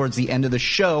get towards the end of the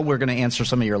show, we're going to answer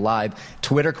some of your live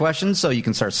Twitter questions, so you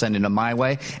can start sending them my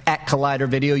way. At Collider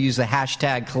Video, use the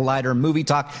hashtag Collider Movie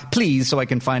Talk, please, so I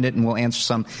can find it, and we'll answer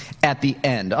some at the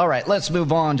end. All right, let's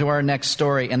move on to our next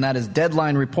story, and that is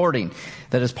Deadline reporting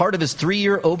that as part of his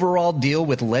 3-year overall deal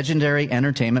with Legendary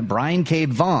Entertainment, Brian K.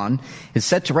 Vaughan is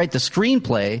set to write the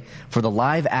screenplay for the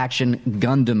live-action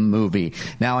Gundam movie.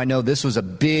 Now, I know this was a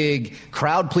big,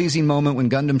 crowd-pleasing moment when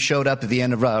Gundam showed up at the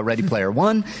end of Ready Player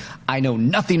One. I know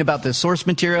nothing about this source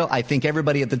material. I think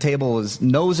everybody at the table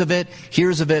knows of it,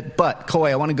 hears of it. But,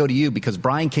 Coy, I want to go to you because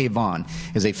Brian K. Vaughan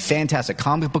is a fantastic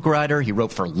comic book writer. He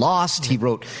wrote for Lost. He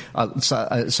wrote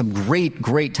some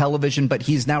great television, but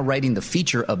he's now writing the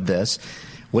feature of this.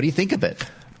 What do you think of it?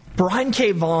 Brian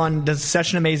K. Vaughan does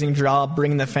such an amazing job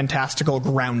bringing the fantastical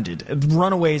grounded.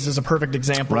 Runaways is a perfect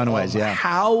example. Runaways, yeah.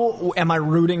 How am I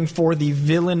rooting for the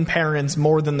villain parents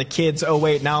more than the kids? Oh,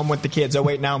 wait, now I'm with the kids. Oh,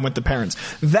 wait, now I'm with the parents.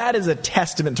 That is a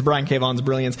testament to Brian K. Vaughan's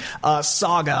brilliance.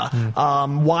 Saga,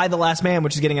 Why the Last Man,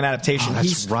 which is getting an adaptation.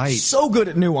 He's right. So good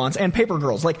at nuance. And Paper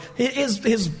Girls. Like,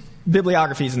 his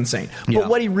bibliography is insane. But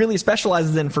what he really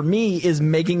specializes in, for me, is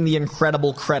making the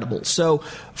incredible credible. So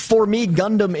for me,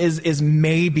 Gundam is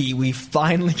maybe we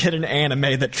finally get an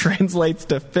anime that translates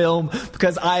to film,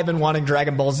 because I've been wanting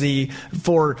Dragon Ball Z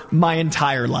for my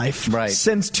entire life. Right.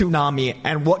 Since Toonami.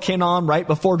 And what came on right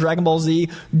before Dragon Ball Z?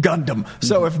 Gundam.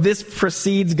 So if this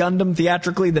precedes Gundam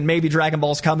theatrically, then maybe Dragon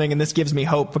Ball's coming, and this gives me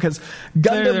hope, because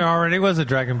Gundam... There already was a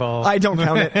Dragon Ball. I don't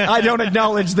count it. I don't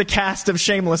acknowledge the cast of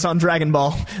Shameless on Dragon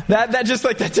Ball. That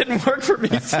didn't work for me.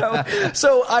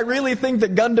 So I really think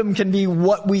that Gundam can be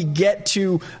what we get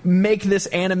to make this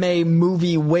anime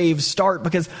movie wave start,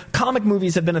 because comic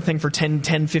movies have been a thing for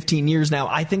 10, 15 years now.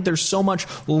 I think there's so much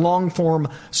long-form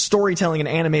storytelling in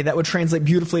anime that would translate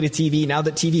beautifully to TV now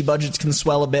that TV budgets can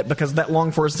swell a bit because of that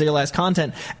long-form serialized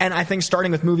content. And I think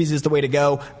starting with movies is the way to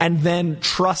go, and then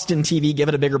trust in TV, give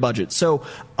it a bigger budget. So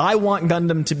I want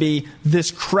Gundam to be this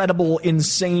credible,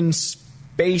 insane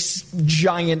space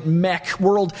giant mech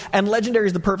world, and Legendary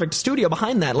is the perfect studio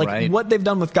behind that. What they've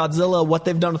done with Godzilla, what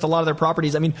they've done with a lot of their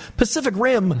properties. I mean, Pacific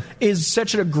Rim is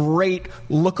such a great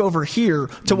look over here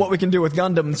to what we can do with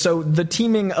Gundam. So the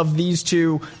teaming of these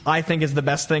two, I think, is the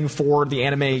best thing for the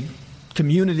anime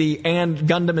community, and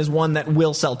Gundam is one that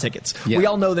will sell tickets. Yeah. We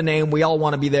all know the name, we all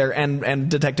want to be there,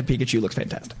 and Detective Pikachu looks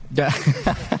fantastic.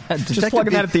 Just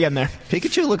plugging that at the end there.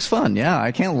 Pikachu looks fun, yeah,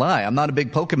 I can't lie. I'm not a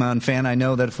big Pokemon fan. I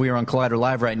know that if we were on Collider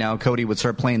Live right now, Cody would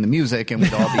start playing the music and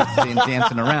we'd all be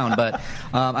dancing around, but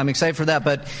I'm excited for that.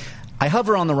 But I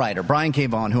hover on the writer, Brian K.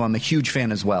 Vaughan, who I'm a huge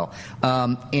fan as well.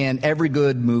 And every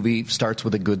good movie starts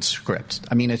with a good script.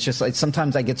 I mean, it's just like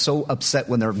sometimes I get so upset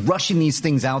when they're rushing these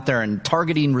things out there and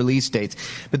targeting release dates.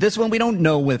 But this one, we don't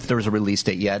know if there's a release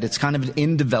date yet. It's kind of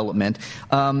in development.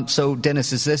 So,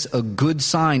 Dennis, is this a good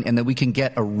sign and that we can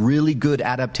get a really good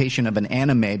adaptation of an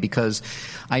anime? Because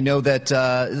I know that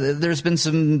there's been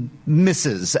some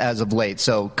misses as of late.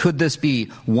 So could this be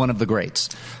one of the greats?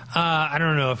 I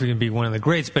don't know if it can be one of the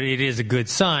greats, but it is a good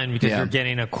sign because you're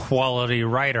getting a quality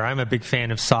writer. I'm a big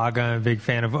fan of Saga. I'm a big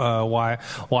fan of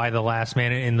Why the Last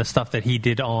Man and the stuff that he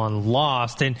did on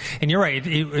Lost. And you're right,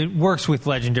 it works with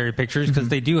Legendary Pictures because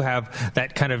they do have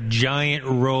that kind of giant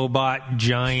robot,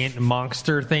 giant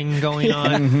monster thing going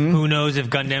on. Who knows if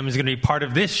Gundam is going to be part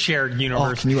of this shared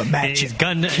universe? Oh, can you imagine?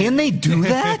 Can they do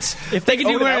that? If they can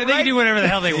do whatever, they can do whatever the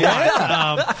hell they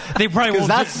want. They probably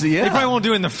won't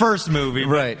do it in the first movie,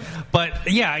 right?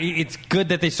 But yeah, it's good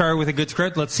that they started with a good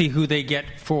script. Let's see who they get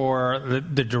for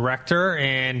the director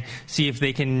and see if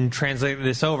they can translate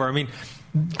this over. I mean,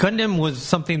 Gundam was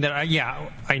something that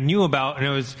I knew about and I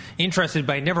was interested,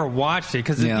 but I never watched it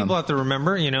because people have to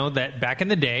remember, that back in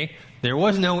the day there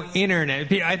was no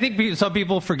internet. I think some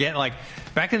people forget, like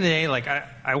back in the day, like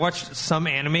I watched some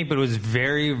anime, but it was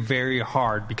very, very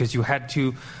hard because you had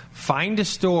to find a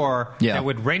store that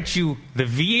would rent you the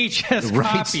VHS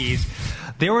copies.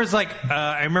 There was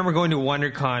I remember going to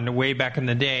WonderCon way back in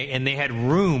the day, and they had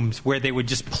rooms where they would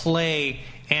just play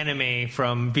anime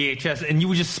from VHS, and you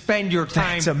would just spend your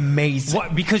time. That's amazing.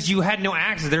 Because you had no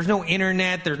access. There's no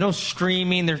internet. There's no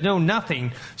streaming. There's no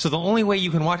nothing. So the only way you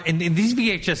can watch, and these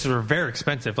VHS are very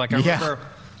expensive. Like I remember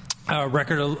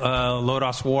Record of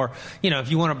Lodoss War. If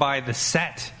you want to buy the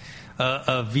set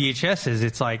of VHSs,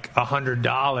 it's like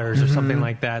 $100 or something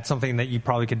like that. Something that you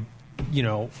probably could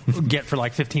get for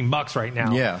like $15 right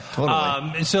now. Yeah,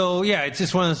 totally. So yeah, it's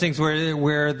just one of those things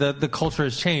where the culture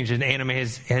has changed and anime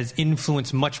has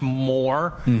influenced much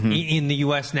more in the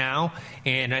U.S. now,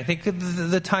 and I think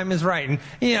the time is right. And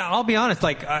yeah, I'll be honest,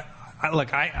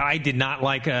 I did not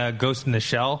like Ghost in the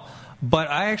Shell.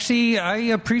 But I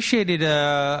appreciated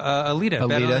Alita.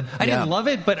 Alita, I didn't love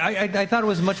it, but I thought it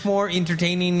was much more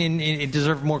entertaining and it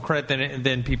deserved more credit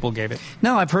than people gave it.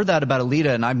 No, I've heard that about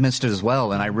Alita, and I've missed it as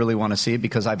well, and I really want to see it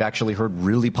because I've actually heard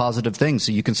really positive things.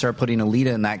 So you can start putting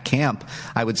Alita in that camp,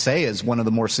 I would say, as one of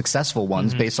the more successful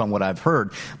ones based on what I've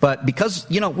heard. But because,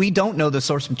 we don't know the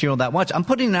source material that much, I'm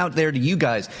putting it out there to you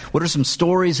guys. What are some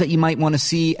stories that you might want to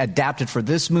see adapted for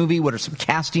this movie? What are some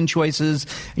casting choices?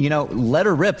 Let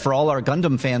her rip for all our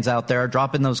Gundam fans out there.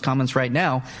 Drop in those comments right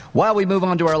now while we move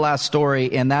on to our last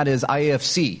story, and that is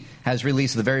IFC has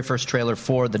released the very first trailer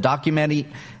for the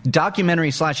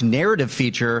documentary/narrative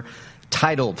feature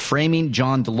titled Framing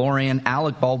John DeLorean.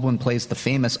 Alec Baldwin plays the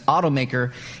famous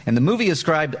automaker, and the movie is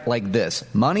described like this: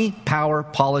 money, power,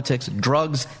 politics,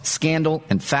 drugs, scandal,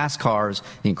 and fast cars.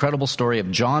 The incredible story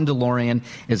of John DeLorean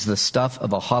is the stuff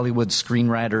of a Hollywood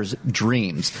screenwriter's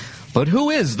dreams. But who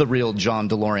is the real John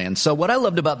DeLorean? So what I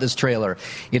loved about this trailer,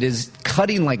 it is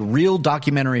cutting like real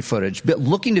documentary footage, but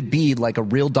looking to be like a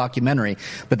real documentary,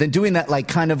 but then doing that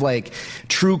kind of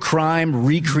true crime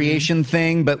recreation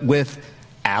thing, but with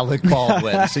Alec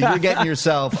Baldwin. So you're getting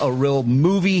yourself a real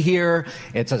movie here.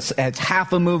 It's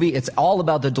half a movie. It's all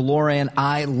about the DeLorean.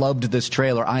 I loved this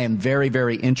trailer. I am very,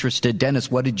 very interested. Dennis,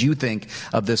 what did you think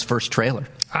of this first trailer?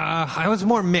 I was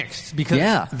more mixed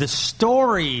because the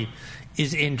story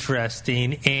is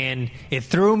interesting and it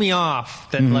threw me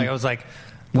off. That I was like,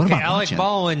 what okay, about Alec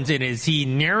Baldwin's in it? Is he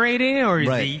narrating it or is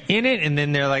he in it? And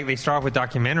then they start off with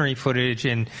documentary footage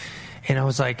and I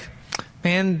was like,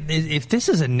 man, if this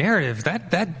is a narrative,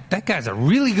 that guy's a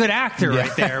really good actor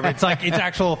right there. It's it's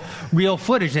actual real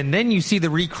footage, and then you see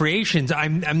the recreations.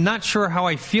 I'm not sure how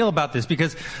I feel about this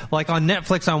because, on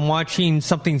Netflix, I'm watching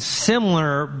something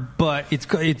similar, but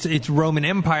it's Roman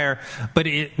Empire, but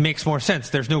it makes more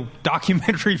sense. There's no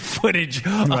documentary footage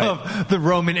of the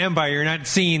Roman Empire. You're not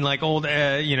seeing old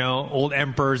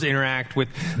emperors interact with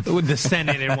the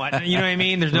Senate and whatnot. You know what I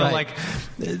mean? There's no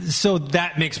so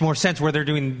that makes more sense where they're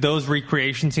doing those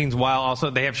recreation scenes while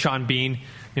also they have Sean Bean,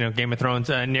 Game of Thrones,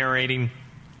 narrating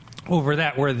over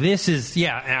that, where this is an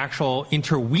actual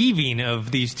interweaving of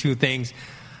these two things.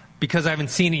 Because I haven't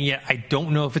seen it yet, I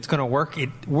don't know if it's going to work.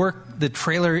 The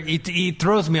trailer, it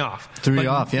throws me off. Threw you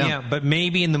off, yeah. Yeah, but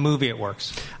maybe in the movie it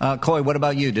works. Coy, what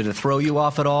about you? Did it throw you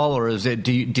off at all, or did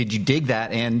you dig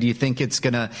that? And do you think it's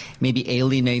going to maybe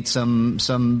alienate some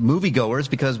moviegoers?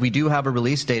 Because we do have a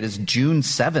release date. It's June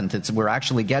 7th. We're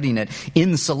actually getting it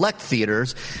in select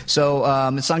theaters. So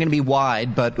it's not going to be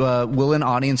wide, but will an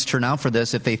audience turn out for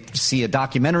this if they see a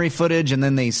documentary footage and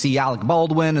then they see Alec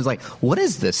Baldwin? It's like, what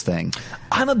is this thing?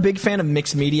 I'm a big fan of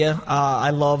mixed media.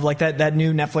 I love that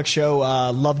new Netflix show,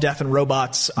 Love, Death, and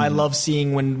Robots. I love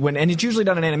seeing when and it's usually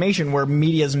done in animation where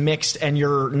media's mixed and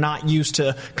you're not used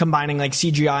to combining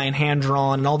CGI and hand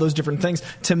drawn and all those different things.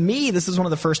 To me, this is one of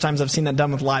the first times I've seen that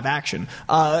done with live action.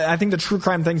 I think the true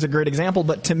crime thing's a great example,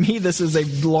 but to me, this is a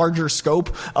larger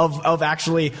scope of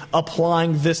actually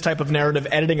applying this type of narrative,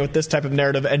 editing it with this type of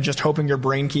narrative, and just hoping your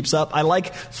brain keeps up. I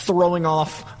like throwing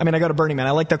off. I mean, I go to Burning Man.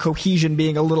 I like the cohesion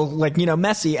being a little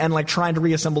messy and trying to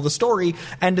reassemble the story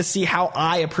and to see how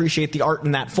I appreciate the art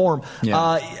in that form.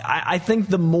 Yeah. I think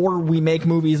the more we make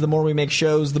movies, the more we make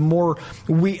shows, the more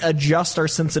we adjust our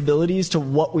sensibilities to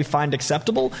what we find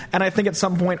acceptable. And I think at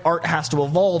some point art has to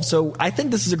evolve. So I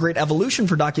think this is a great evolution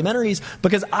for documentaries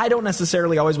because I don't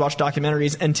necessarily always watch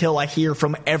documentaries until I hear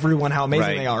from everyone how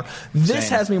amazing they are. This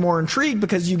has me more intrigued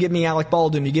because you give me Alec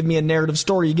Baldwin, you give me a narrative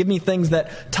story, you give me things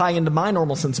that tie into my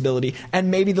normal sensibility, and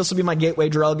maybe this will be my gateway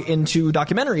drug into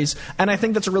documentaries. And I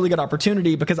think that's a really good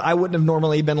opportunity because I wouldn't have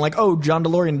normally been like, oh, John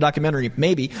DeLorean documentary,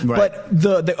 maybe. But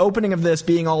the opening of this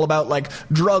being all about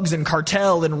drugs and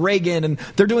cartel and Reagan, and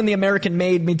they're doing the American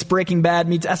Made meets Breaking Bad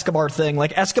meets Escobar thing.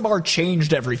 Escobar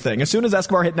changed everything. As soon as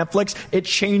Escobar hit Netflix, it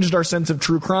changed our sense of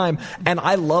true crime. And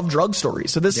I love drug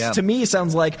stories. So this to me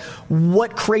sounds like,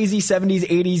 what crazy 70s,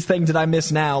 80s thing did I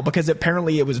miss now? Because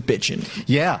apparently it was bitchin'.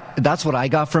 Yeah, that's what I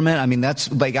got from it. I mean, that's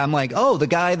I'm like, oh, the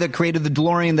guy that created the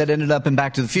DeLorean that ended up in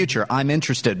Back to the Future. I'm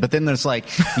interested. But then there's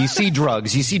you see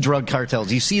drugs, you see drug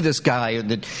cartels, you see this guy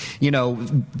that,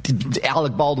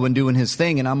 Alec Baldwin doing his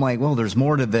thing. And I'm like, well, there's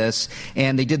more to this.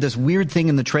 And they did this weird thing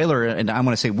in the trailer. And I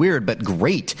want to say weird, but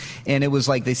great. And it was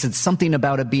they said something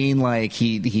about it being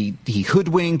he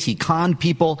hoodwinked, he conned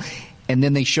people. And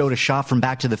then they showed a shot from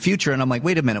Back to the Future. And I'm like,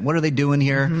 wait a minute, what are they doing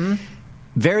here? Mm-hmm.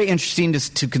 very interesting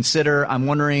to consider. I'm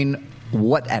wondering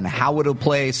what and how it'll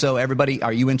play. So everybody,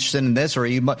 are you interested in this, or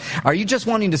are you just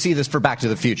wanting to see this for Back to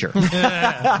the Future?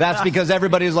 That's because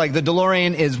everybody's like, the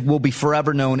DeLorean will be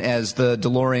forever known as the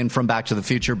DeLorean from Back to the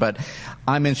Future, but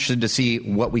I'm interested to see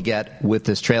what we get with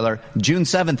this trailer. June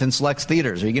 7th in select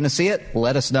theaters. Are you going to see it?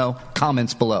 Let us know.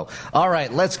 Comments below. All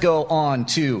right, let's go on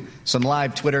to some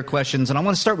live Twitter questions, and I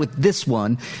want to start with this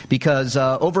one because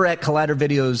over at Collider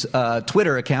Video's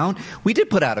Twitter account, we did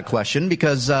put out a question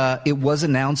because it was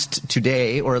announced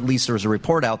today, or at least there was a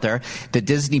report out there, that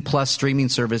Disney Plus streaming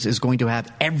service is going to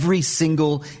have every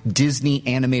single Disney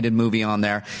animated movie on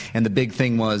there, and the big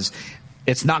thing was,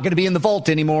 it's not going to be in the vault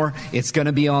anymore. It's going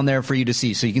to be on there for you to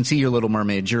see. So you can see your Little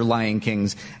Mermaids, your Lion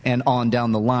Kings, and on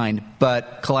down the line.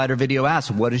 But Collider Video asks,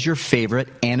 what is your favorite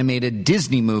animated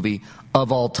Disney movie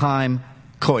of all time?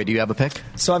 Coy, do you have a pick?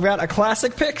 So I've got a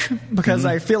classic pick because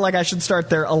I feel like I should start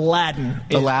there. Aladdin.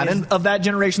 Aladdin? Is of that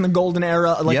generation, the golden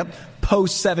era, like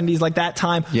post-70s, like that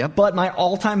time. Yep. But my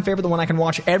all-time favorite, the one I can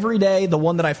watch every day, the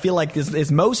one that I feel like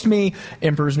is most me,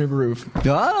 Emperor's New Groove. Oh,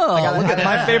 look at that.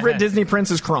 My favorite Disney prince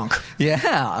is Kronk. Yeah,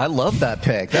 I love that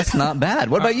pick. That's not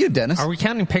bad. What about you, Dennis? Are we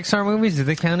counting Pixar movies? Do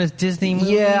they count as Disney movies?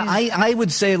 Yeah, I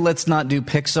would say let's not do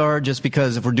Pixar just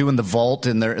because if we're doing the vault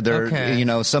and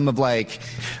they're some of like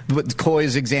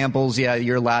Coy's examples,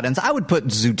 your Aladdin's. I would put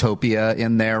Zootopia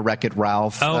in there, Wreck-It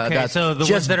Ralph. Okay, that's so the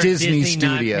just ones that are Disney Disney,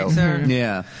 Studio. not Pixar?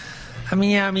 Yeah. I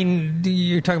mean,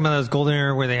 you're talking about those golden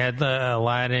era where they had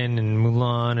Aladdin and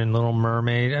Mulan and Little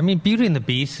Mermaid. I mean, Beauty and the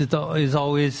Beast is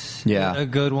always a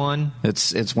good one.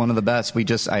 It's one of the best. We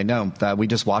just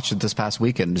watched it this past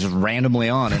weekend, just randomly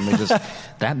on, and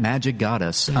that magic got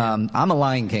us. I'm a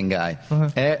Lion King guy.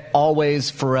 Always,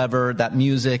 forever, that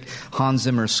music, Hans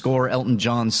Zimmer score, Elton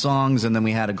John songs, and then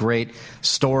we had a great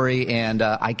story, and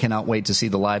I cannot wait to see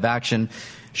the live action.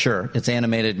 Sure, it's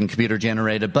animated and computer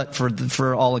generated, but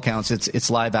for all accounts, it's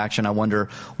live action. I wonder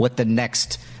what the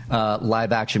next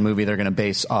live action movie they're going to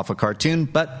base off a cartoon,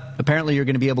 but apparently you're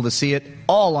going to be able to see it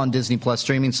all on Disney Plus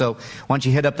streaming. So why don't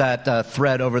you hit up that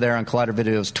thread over there on Collider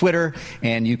Video's Twitter,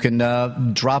 and you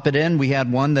can drop it in. We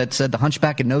had one that said The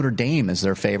Hunchback of Notre Dame is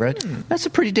their favorite. That's a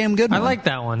pretty damn good one. I like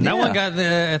that one. That one got,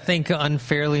 I think,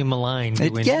 unfairly maligned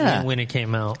when it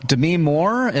came out. Demi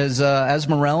Moore as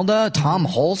Esmeralda, Tom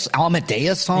Hulse,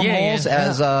 Amadeus Hulse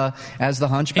as the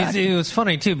Hunchback. It was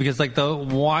funny too because like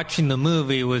watching the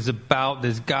movie was about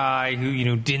this guy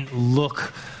who didn't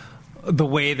look the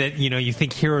way that you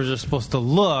think heroes are supposed to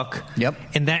look. Yep.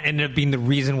 And that ended up being the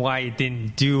reason why it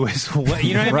didn't do as well.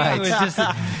 You know what I mean?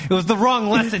 Right. It was the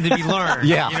wrong lesson to be learned.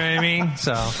 Yeah. You know what I mean?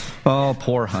 So. Oh,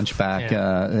 poor Hunchback.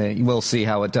 Yeah. We'll see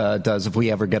how it does if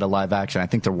we ever get a live action. I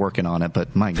think they're working on it,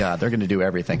 but my God, they're going to do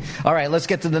everything. All right, let's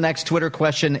get to the next Twitter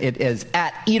question. It is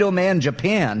at Itoman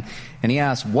Japan, and he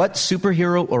asks, what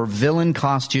superhero or villain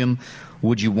costume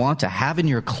would you want to have in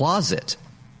your closet?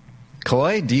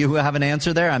 Coy, do you have an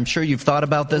answer there? I'm sure you've thought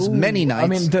about this many nights. I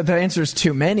mean, the answer is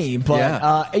too many,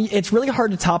 but it's really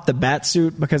hard to top the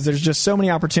Batsuit because there's just so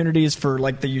many opportunities for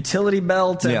like the utility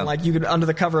belt and like you could under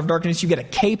the cover of darkness you get a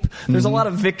cape. There's a lot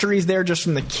of victories there just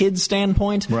from the kid's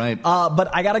standpoint. Right.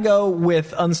 But I got to go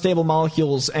with unstable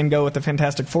molecules and go with the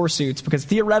Fantastic Four suits because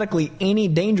theoretically any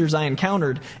dangers I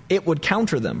encountered, it would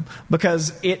counter them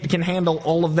because it can handle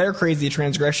all of their crazy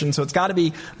transgressions. So it's got to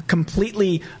be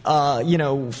completely,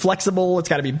 flexible. It's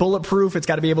got to be bulletproof. It's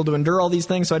got to be able to endure all these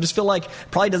things. So I just feel like it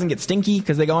probably doesn't get stinky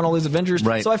because they go on all these adventures.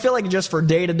 Right. So I feel like just for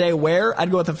day-to-day wear, I'd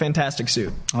go with a Fantastic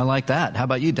suit. I like that. How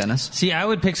about you, Dennis? See, I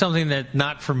would pick something that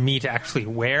not for me to actually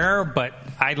wear, but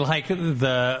I'd like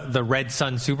the Red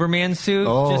Sun Superman suit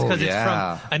just because it's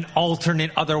from an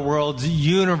alternate otherworld's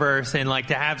universe, and like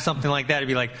to have something like that, it'd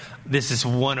be like, this is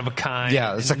one of a kind.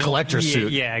 Yeah, it's a collector's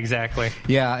suit. Yeah, exactly.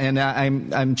 Yeah, and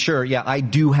I'm sure. Yeah, I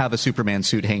do have a Superman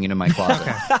suit hanging in my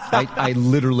closet. I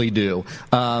literally do.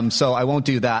 So I won't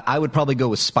do that. I would probably go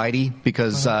with Spidey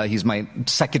because he's my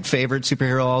second favorite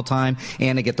superhero of all time,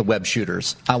 and I get the web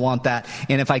shooters. I want that.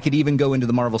 And if I could even go into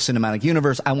the Marvel Cinematic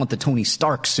Universe, I want the Tony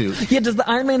Stark suit. Yeah, does the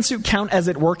Iron Man suit count as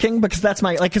it working? Because that's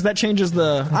because that changes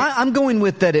the. I'm going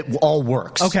with that. It all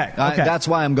works. Okay. That's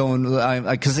why I'm going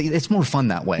because it's more fun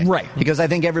that way. Right. Because I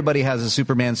think everybody has a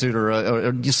Superman suit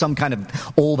or just some kind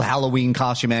of old Halloween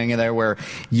costume hanging there where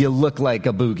you look like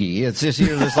a boogie. It's just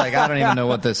you're just like like, I don't even know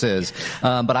what this is.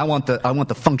 But I want the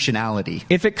functionality.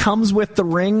 If it comes with the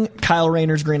ring, Kyle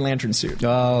Rayner's Green Lantern suit.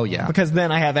 Oh, yeah. Because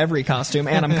then I have every costume,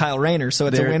 and I'm Kyle Rayner, so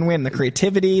it's a win-win. The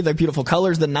creativity, the beautiful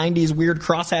colors, the 90s weird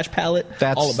crosshatch palette,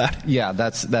 all about it. Yeah,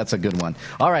 that's a good one.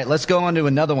 All right, let's go on to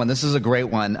another one. This is a great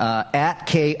one. At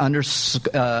K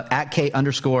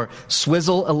underscore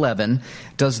Swizzle 11.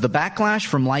 Does the backlash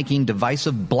from liking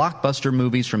divisive blockbuster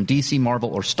movies from DC,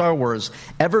 Marvel, or Star Wars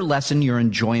ever lessen your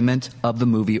enjoyment of the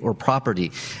movie or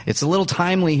property? It's a little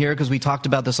timely here because we talked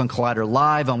about this on Collider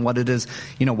Live on what it is,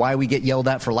 why we get yelled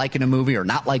at for liking a movie or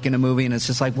not liking a movie, and it's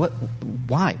just like, what?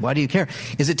 Why? Why do you care?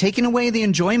 Is it taking away the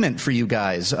enjoyment for you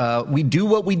guys? We do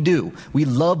what we do. We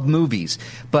love movies,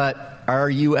 but are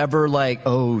you ever like,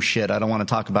 oh shit, I don't want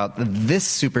to talk about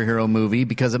this superhero movie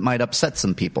because it might upset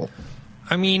some people?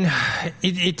 I mean,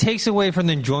 it takes away from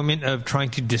the enjoyment of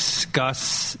trying to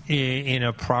discuss in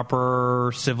a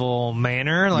proper civil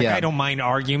manner. Like, I don't mind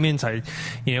arguments.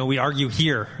 We argue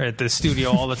here at the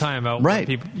studio all the time about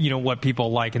what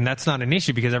people like, and that's not an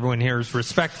issue because everyone here is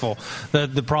respectful.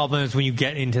 The problem is when you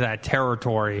get into that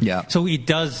territory. Yeah. So it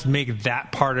does make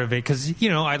that part of it because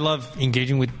I love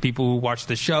engaging with people who watch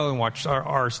the show and watch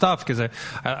our stuff because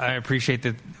I appreciate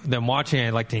them watching.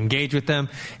 I like to engage with them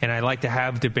and I like to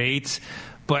have debates.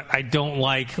 But I don't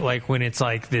like when it's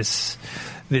like this,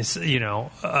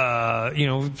 I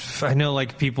know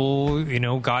like people,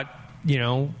 got,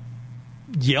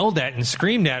 yelled at and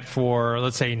screamed at for,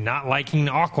 let's say, not liking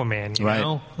Aquaman, you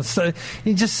know? So,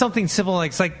 just something simple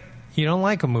like, it's like, you don't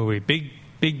like a movie,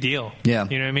 big deal. Yeah.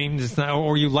 You know what I mean? It's not,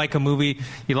 or you like a movie,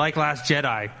 you like Last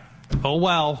Jedi. Oh,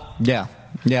 well. Yeah.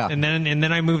 Yeah. And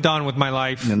then I moved on with my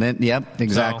life. And then, yep,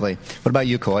 exactly. So, what about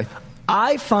you, Coy?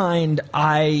 I find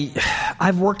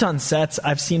I've worked on sets.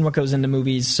 I've seen what goes into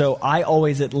movies, so I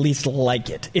always at least like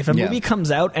it. If a movie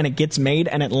comes out and it gets made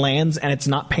and it lands and it's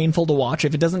not painful to watch,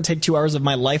 if it doesn't take 2 hours of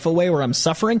my life away where I'm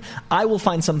suffering, I will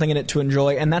find something in it to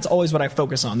enjoy, and that's always what I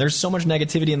focus on. There's so much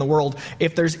negativity in the world.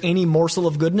 If there's any morsel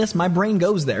of goodness, my brain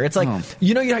goes there. It's like,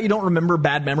 you don't remember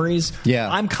bad memories? Yeah.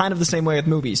 I'm kind of the same way with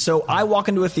movies. So I walk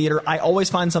into a theater, I always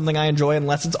find something I enjoy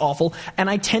unless it's awful, and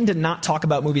I tend to not talk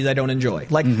about movies I don't enjoy.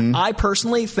 Like, I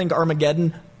personally think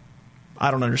Armageddon, I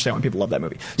don't understand why people love that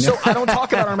movie. So I don't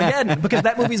talk about Armageddon because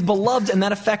that movie's beloved and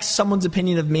that affects someone's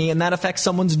opinion of me and that affects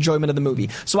someone's enjoyment of the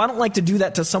movie. So I don't like to do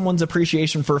that to someone's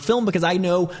appreciation for a film because I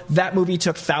know that movie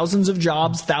took thousands of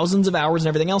jobs, thousands of hours and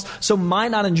everything else. So my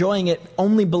not enjoying it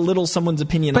only belittles someone's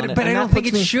opinion on it. But I don't think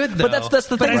it should, though. But that's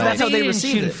the thing. That's how they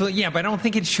receive it. Yeah, but I don't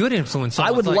think it should influence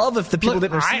someone. I would love if the people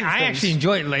didn't receive things. I actually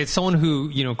enjoy it. Like, someone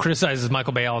who, criticizes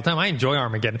Michael Bay all the time, I enjoy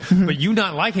Armageddon. But you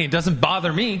not liking it doesn't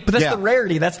bother me. But that's the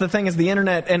rarity. That's the thing is the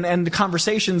internet and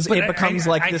conversations, it becomes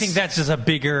like this. I think that's just a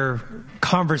bigger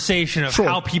conversation of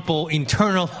how people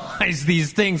internalize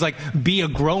these things. Like, be a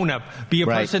grown-up, be a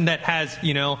person that has,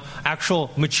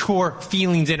 actual mature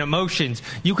feelings and emotions.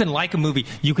 You can like a movie,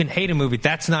 you can hate a movie.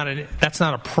 That's not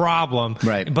a problem.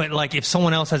 Right. But like, if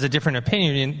someone else has a different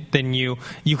opinion than you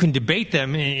can debate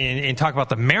them and talk about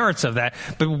the merits of that.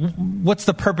 But what's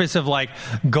the purpose of like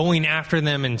going after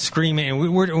them and screaming?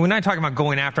 And we're not talking about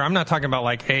going after. I'm not talking about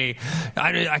like, hey,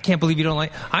 I can't believe you don't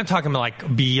like. I'm talking about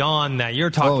like beyond that. You're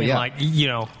talking like,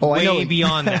 way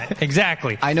beyond that.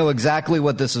 Exactly. I know exactly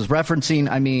what this is referencing.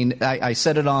 I mean, I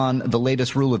said it on the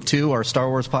latest Rule of Two, our Star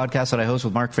Wars podcast that I host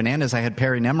with Mark Fernandez. I had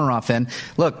Perry Nemiroff in.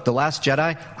 Look, The Last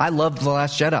Jedi, I loved The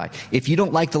Last Jedi. If you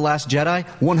don't like The Last Jedi,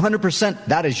 100%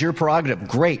 that is your prerogative.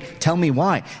 Great. Tell me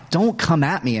why. Don't come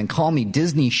at me and call me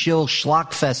Disney shill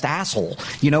schlockfest asshole.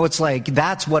 It's like,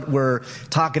 that's what we're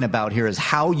talking about here is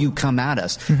how you come at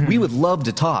us. We would love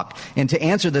to talk. And to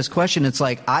answer this question, it's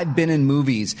like, I've been in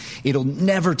movies. It'll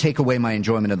never take away my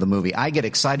enjoyment of the movie. I get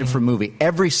excited for a movie.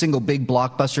 Every single big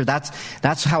blockbuster,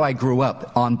 that's how I grew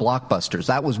up, on blockbusters.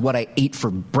 That was what I ate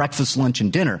for breakfast, lunch,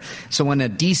 and dinner. So when a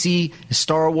DC,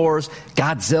 Star Wars,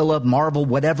 Godzilla, Marvel,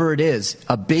 whatever it is,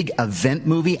 a big event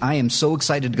movie, I am so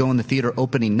excited to go in the theater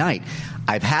opening night.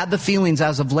 I've had the feelings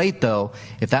as of late, though,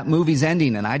 if that movie's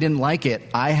ending and I didn't like it,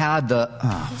 I had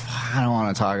I don't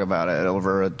want to talk about it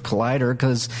over a Collider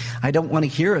because I don't want to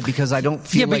hear it because I don't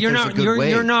feel like there's a good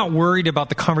way. You're not worried about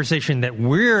the conversation that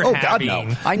we're having. God,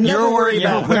 no. I never worry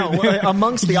about it.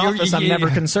 Amongst the office, I'm never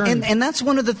concerned. And that's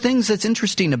one of the things that's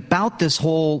interesting about this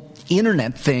whole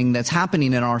internet thing that's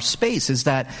happening in our space is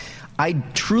that I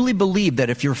truly believe that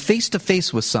if you're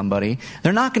face-to-face with somebody,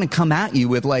 they're not going to come at you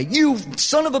with like, you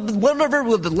son of a whatever,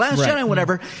 with the Last Jedi,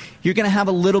 whatever. You're going to have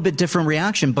a little bit different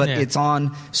reaction, but it's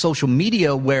on social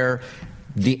media where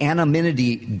the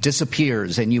anonymity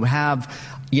disappears and you have,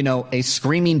 a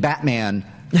screaming Batman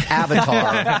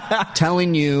avatar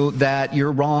telling you that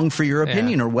you're wrong for your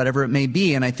opinion or whatever it may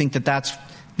be. And I think that's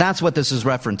what this is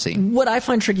referencing. What I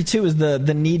find tricky, too, is the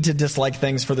need to dislike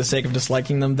things for the sake of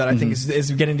disliking them that I think is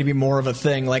getting to be more of a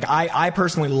thing. Like, I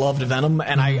personally loved Venom,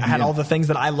 and I had all the things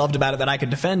that I loved about it that I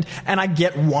could defend, and I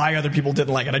get why other people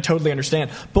didn't like it. I totally understand.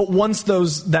 But once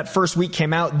that first week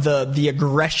came out, the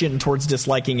aggression towards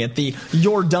disliking it, the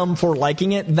you're dumb for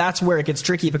liking it, that's where it gets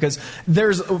tricky, because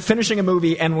there's finishing a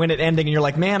movie and when it ending, and you're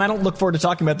like, man, I don't look forward to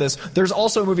talking about this. There's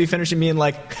also a movie finishing being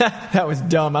like, that was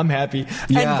dumb, I'm happy.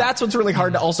 Yeah. And that's what's really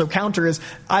hard to also counter is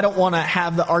I don't want to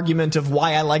have the argument of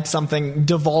why I liked something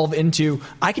devolve into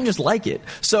I can just like it.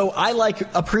 So I like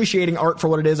appreciating art for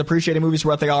what it is, appreciating movies for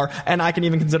what they are, and I can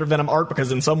even consider Venom art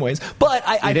because in some ways. But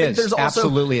I think there's also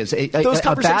absolutely is a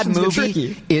bad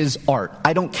movie is art.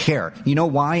 I don't care. You know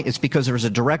why? It's because there's a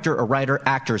director, a writer,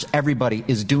 actors, everybody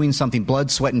is doing something,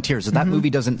 blood, sweat, and tears. If that movie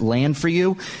doesn't land for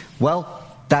you, well,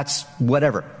 that's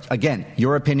whatever. Again,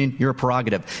 your opinion, your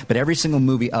prerogative. But every single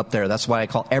movie up there, that's why I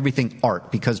call everything art,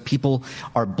 because people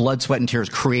are blood, sweat, and tears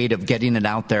creative, getting it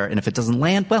out there. And if it doesn't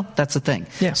land, well, that's the thing.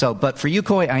 Yeah. So, but for you,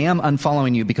 Coy, I am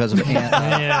unfollowing you because of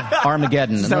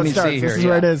Armageddon. Let me see here. This is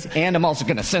where it is. And I'm also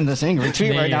going to send this angry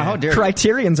tweet right now. How dare you?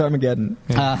 Criterion's Armageddon.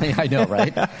 I know,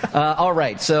 right? All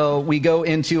right. So we go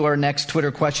into our next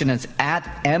Twitter question. It's at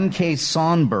MK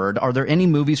Sonbird. Are there any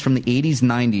movies from the 80s,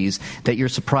 90s that you're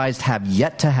surprised have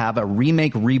yet to have a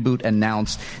remake, reboot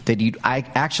announced that you'd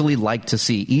actually like to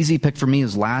see? Easy pick for me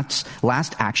is Last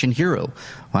Action Hero.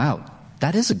 Wow,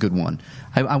 that is a good one.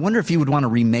 I wonder if you would want to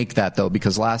remake that, though,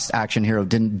 because Last Action Hero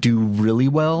didn't do really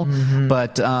well.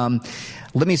 But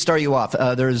let me start you off.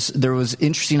 There was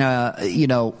interesting,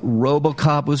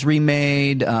 RoboCop was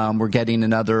remade. We're getting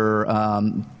another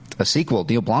a sequel.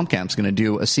 Neil Blomkamp's going to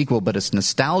do a sequel, but it's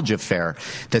nostalgia fare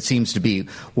that seems to be.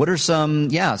 What are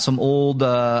some old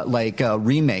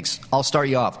remakes? I'll start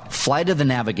you off. Flight of the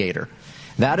Navigator.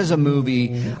 That is a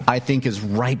movie I think is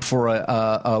ripe for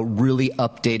a really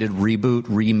updated reboot,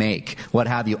 remake, what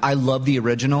have you. I love the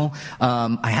original.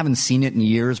 I haven't seen it in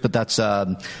years, but that's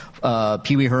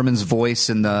Pee Wee Herman's voice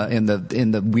in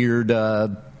the weird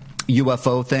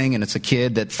UFO thing, and it's a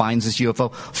kid that finds this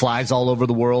UFO, flies all over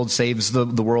the world, saves the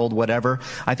world, whatever.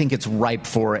 I think it's ripe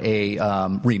for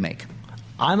a remake.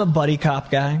 I'm a buddy cop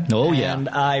guy. Oh, yeah. And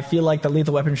I feel like the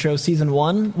Lethal Weapon show season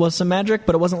 1 was some magic,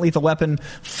 but it wasn't Lethal Weapon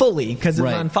fully because it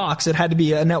was on Fox. It had to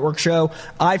be a network show.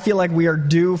 I feel like we are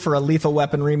due for a Lethal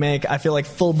Weapon remake. I feel like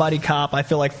full buddy cop. I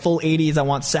feel like full 80s. I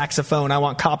want saxophone. I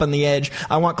want Cop on the Edge.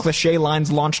 I want cliche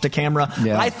lines launched to camera.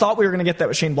 Yeah. I thought we were going to get that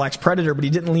with Shane Black's Predator, but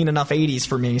he didn't lean enough 80s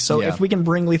for me. So if we can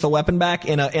bring Lethal Weapon back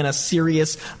in a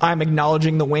serious, I'm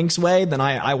acknowledging the winks way, then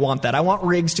I want that. I want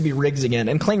Riggs to be Riggs again.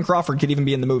 And Clayton Crawford could even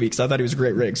be in the movie because I thought he was a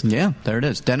great Riggs. Yeah, there it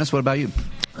is. Dennis, what about you?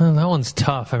 That one's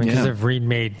tough. I mean, because they've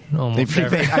remade almost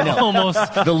I know.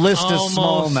 almost the list is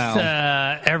small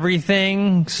now.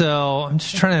 Everything. So I'm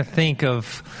just trying to think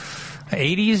of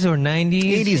 80s or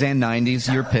 90s? 80s and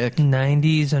 90s, your pick.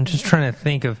 90s, I'm just trying to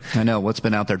think of... I know, what's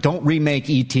been out there. Don't remake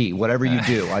E.T., whatever you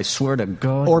do. I swear to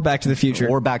God. Or Back to the Future.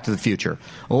 Or Back to the Future.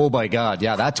 Oh, my God.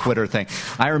 Yeah, that Twitter thing.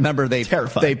 I remember they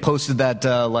posted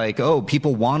that,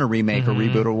 people want to remake or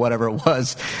reboot or whatever it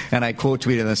was, and I quote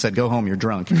tweeted and said, go home, you're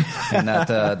drunk. And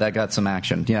that got some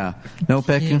action. Yeah. No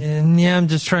pick? Yeah, I'm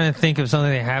just trying to think of something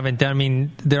they haven't done. I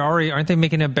mean, aren't they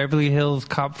making a Beverly Hills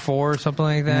Cop 4 or something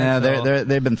like that? Yeah,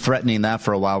 they've been threatening that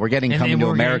for a while. We're getting Coming to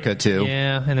America too.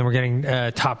 Yeah, and then we're getting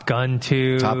Top Gun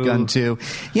 2. Top Gun 2.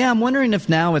 Yeah, I'm wondering if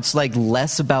now it's like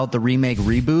less about the remake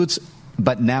reboots,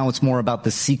 but now it's more about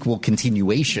the sequel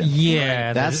continuation.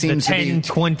 Yeah, that seems 10, to be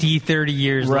 20, 30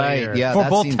 years later. Yeah, for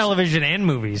both television and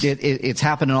movies. It's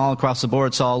happening all across the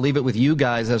board, so I'll leave it with you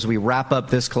guys as we wrap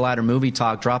up this Collider Movie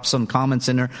Talk. Drop some comments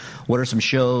in there. What are some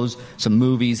shows, some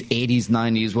movies, 80s,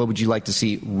 90s, what would you like to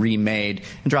see remade?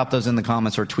 And drop those in the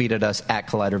comments or tweet at us at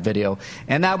Collider Video.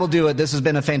 And that will do it. This has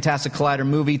been a fantastic Collider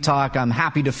Movie Talk. I'm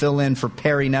happy to fill in for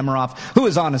Perry Nemiroff, who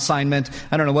is on assignment.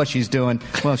 I don't know what she's doing.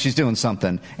 Well, she's doing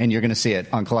something, and you're going to see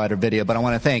it on Collider Video. But I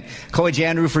want to thank Coy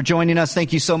Jandrew for joining us.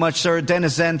 Thank you so much, sir.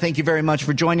 Dennis Zen, thank you very much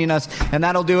for joining us. And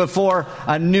that'll do it for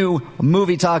a new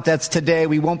Movie Talk. That's today.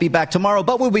 We won't be back tomorrow,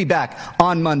 but we'll be back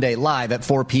on Monday live at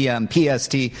 4 p.m.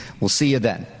 PST. We'll see you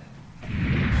then.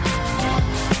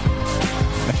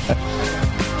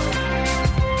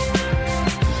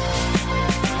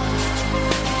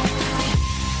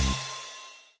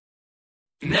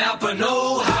 Napa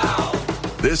know-how.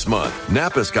 This month,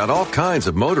 Napa's got all kinds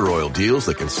of motor oil deals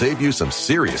that can save you some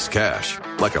serious cash.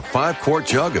 Like a 5-quart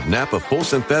jug of Napa full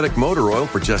synthetic motor oil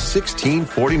for just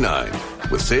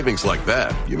 $16.49. With savings like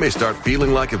that, you may start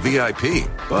feeling like a VIP.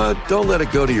 But don't let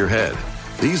it go to your head.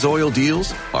 These oil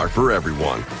deals are for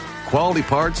everyone. Quality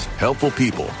parts, helpful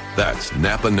people. That's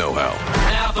Napa Know-How.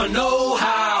 Napa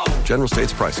Know-How. General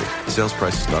States pricing. Sales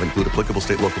prices not include applicable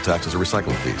state, local taxes, or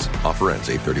recycling fees. Offer ends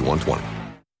 8/31/20.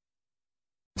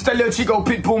 It's that little Chico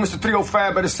Pitbull, Mr.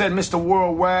 305, better said Mr.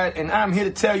 Worldwide, and I'm here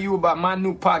to tell you about my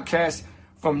new podcast,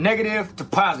 From Negative to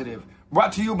Positive,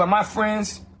 brought to you by my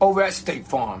friends over at State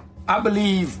Farm. I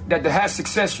believe that to have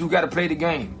success, you got to play the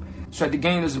game, so that the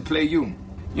game doesn't play you.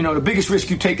 You know, the biggest risk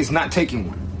you take is not taking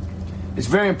one. It's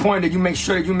very important that you make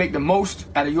sure that you make the most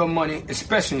out of your money,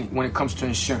 especially when it comes to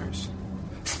insurance.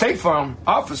 State Farm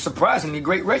offers surprisingly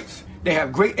great rates. They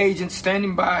have great agents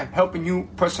standing by helping you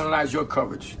personalize your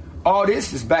coverage. All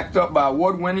this is backed up by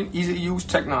award-winning, easy-to-use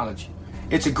technology.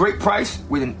 It's a great price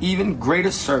with an even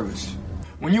greater service.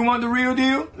 When you want the real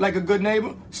deal, like a good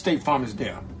neighbor, State Farm is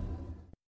there.